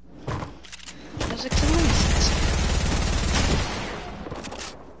 That was like 2 minutes.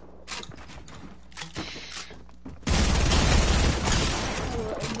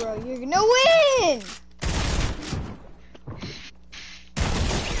 Bro, you're gonna win!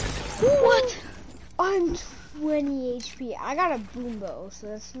 What? I'm 20 HP. I got a boom bow, so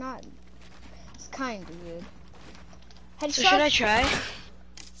that's not... It's kind of good. Headshot? So should I try?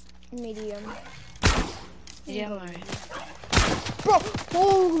 Medium. Yeah, alright. Bro,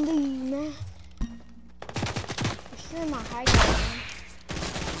 holy man. You're sure my high ground, man.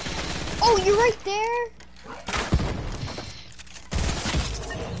 Oh, you're right there?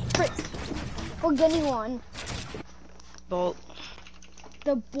 Frick. We're getting one. Bolt.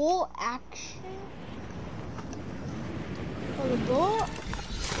 The bull action? Oh, the bull?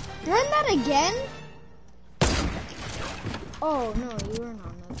 Run that again? Oh, no, you were not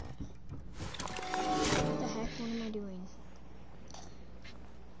on that. What the heck? What am I doing?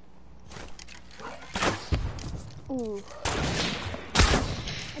 Ooh.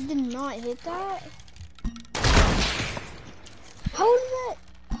 I did not hit that. How did that?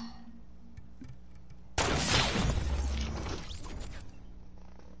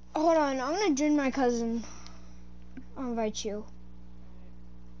 Hold on, I'm gonna join my cousin. I'll invite you.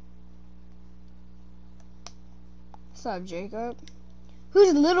 What's up, Jacob?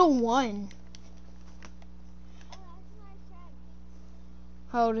 Who's little one?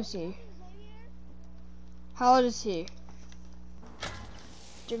 How old is he? How old is he?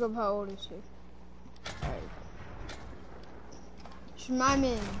 Jacob, how old is he? Alright. Just remind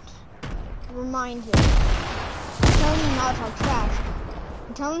him. Tell him not to talk trash.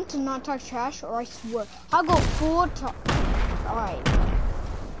 Tell him to not talk trash or I swear. I'll go full talk. Alright.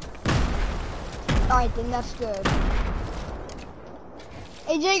 Alright, then that's good.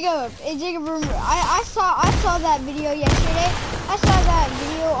 Hey Jacob, remember, I saw that video yesterday. I saw that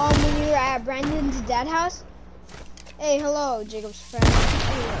video when you were at Brandon's dad's house. Hey, hello, Jacob's friend.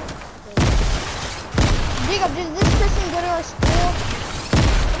 Hey, Jacob, does this person go to our school?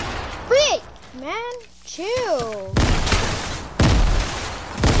 Freak, man, chill.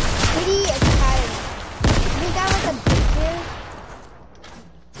 Kitty Academy. You got like a daycare?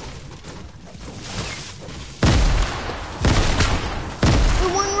 The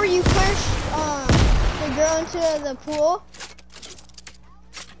one where you pushed the girl into the pool?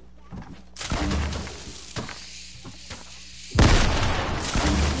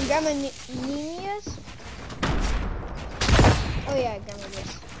 And Grandma Nemia's? Oh yeah, Grandma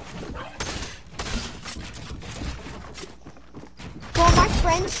Nemia's. Well, my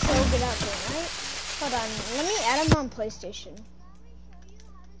friend's so good at Fortnite. Hold on, let me add him on PlayStation.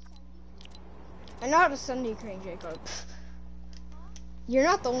 I know how to Sunday crane, Jacob. You're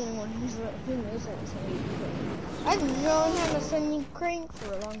not the only one who knows how to Sunday crane. I've known how to send you crank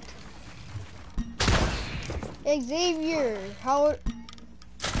for a long time. Xavier, how?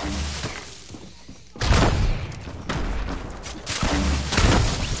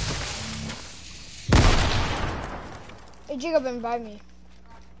 Hey, Jacob, invite me.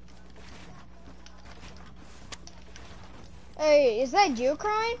 Hey, is that you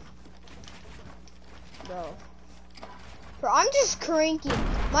crying? Bro, I'm just cranking.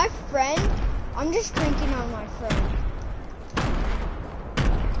 My friend, I'm just cranking on my friend.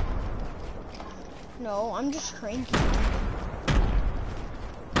 No, I'm just cranking.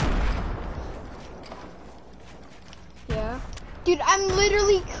 Yeah. Dude, I'm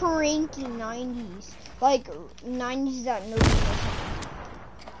literally cranking 90s. Like, 90s that nobody knows.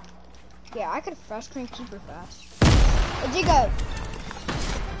 Yeah, I could fast crank super fast. Hey, Jacob.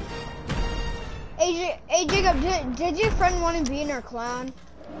 Hey, Jacob, did your friend want to be in our clan?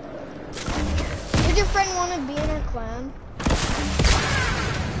 Did your friend want to be in our clan?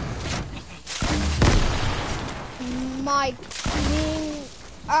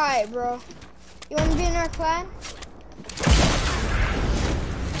 Alright, bro. You want to be in our clan?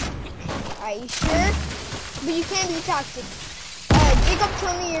 Alright, you sure? But you can't be toxic. Jacob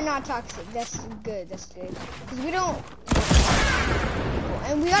told me you're not toxic. That's good, Because we don't...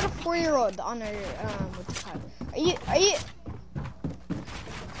 And we got a 4-year-old on our, with the pod. Are you...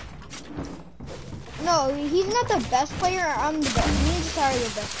 No, he's not the best player. I'm the best. Me and Josiah are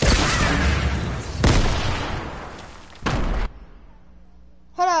the best player.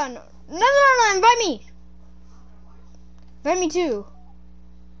 Hold on. No, invite me. Invite me too.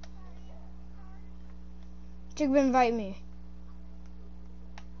 Jacob, invite me.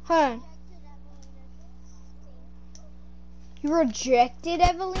 Hold on. You rejected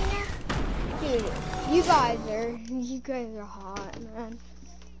Evelina? Dude, you guys are hot, man.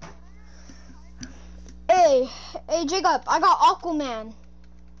 Hey, Jacob, I got Aquaman.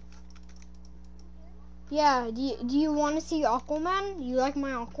 Yeah, do you want to see Aquaman? You like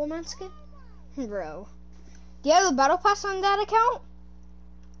my Aquaman skin? Bro. Do you have a battle pass on that account?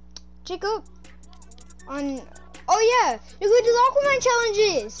 Jacob? Oh yeah, you could do the Aquaman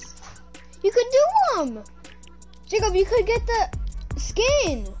challenges. You could do them. Jacob, you could get the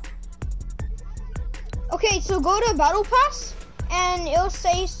skin. Okay, so go to battle pass and it'll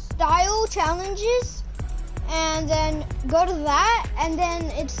say style challenges. And then go to that, and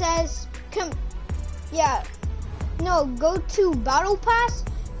then it says, go to Battle Pass,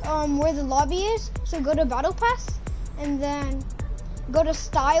 where the lobby is. So go to Battle Pass, and then go to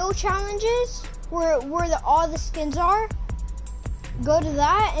Style Challenges, where all the skins are. Go to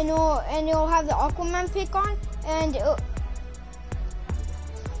that, and it'll have the Aquaman pick on, and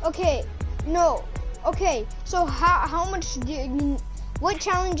okay. So how much what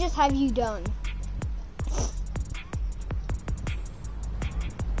challenges have you done?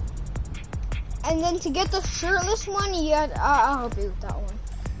 And then to get the shirtless one, I'll help you with that one.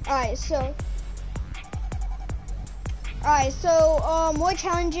 Alright, so what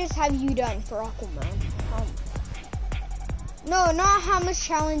challenges have you done for Aquaman? No, not how much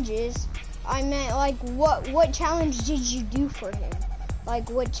challenges. I meant like what challenge did you do for him? Like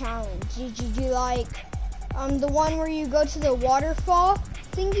what challenge? Did you do like the one where you go to the waterfall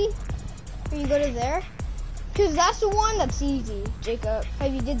thingy? Where you go to there? Cause that's the one that's easy, Jacob.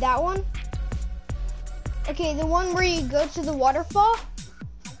 Have you did that one? Okay, the one where you go to the waterfall?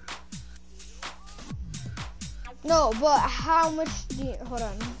 No, but how much do you, hold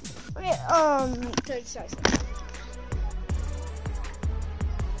on. Okay, 30 seconds.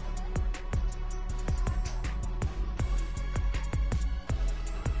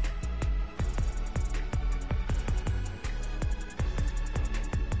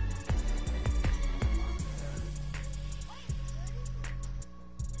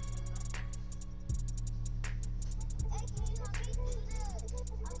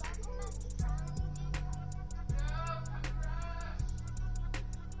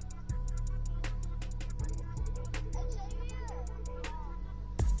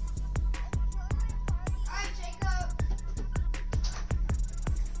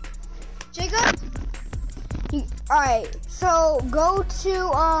 Jacob? Alright, so go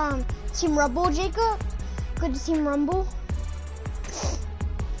to Team Rumble, Jacob. Go to Team Rumble.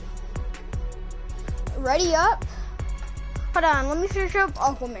 Ready up. Hold on, let me search up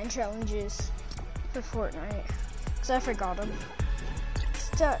Aquaman challenges for Fortnite. Because I forgot them.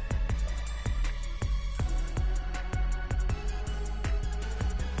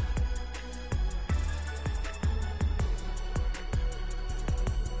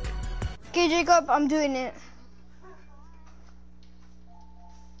 Okay, Jacob, I'm doing it.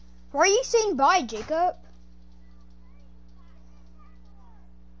 Why are you saying bye, Jacob?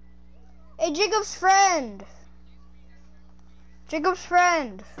 Hey, Jacob's friend. Jacob's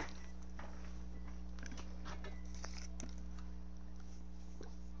friend.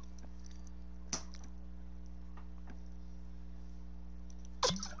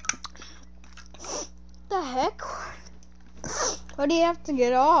 The heck? Why do you have to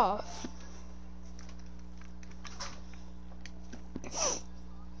get off?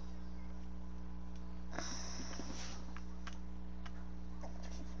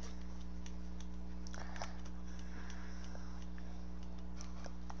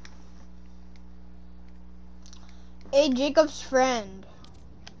 Hey, Jacob's friend.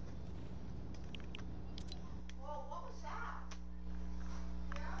 Whoa, what was that?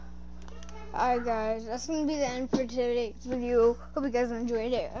 Alright guys, that's gonna be the end for today's video. Hope you guys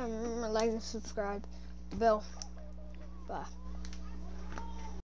enjoyed it. Remember, like and subscribe. Bell. Bye.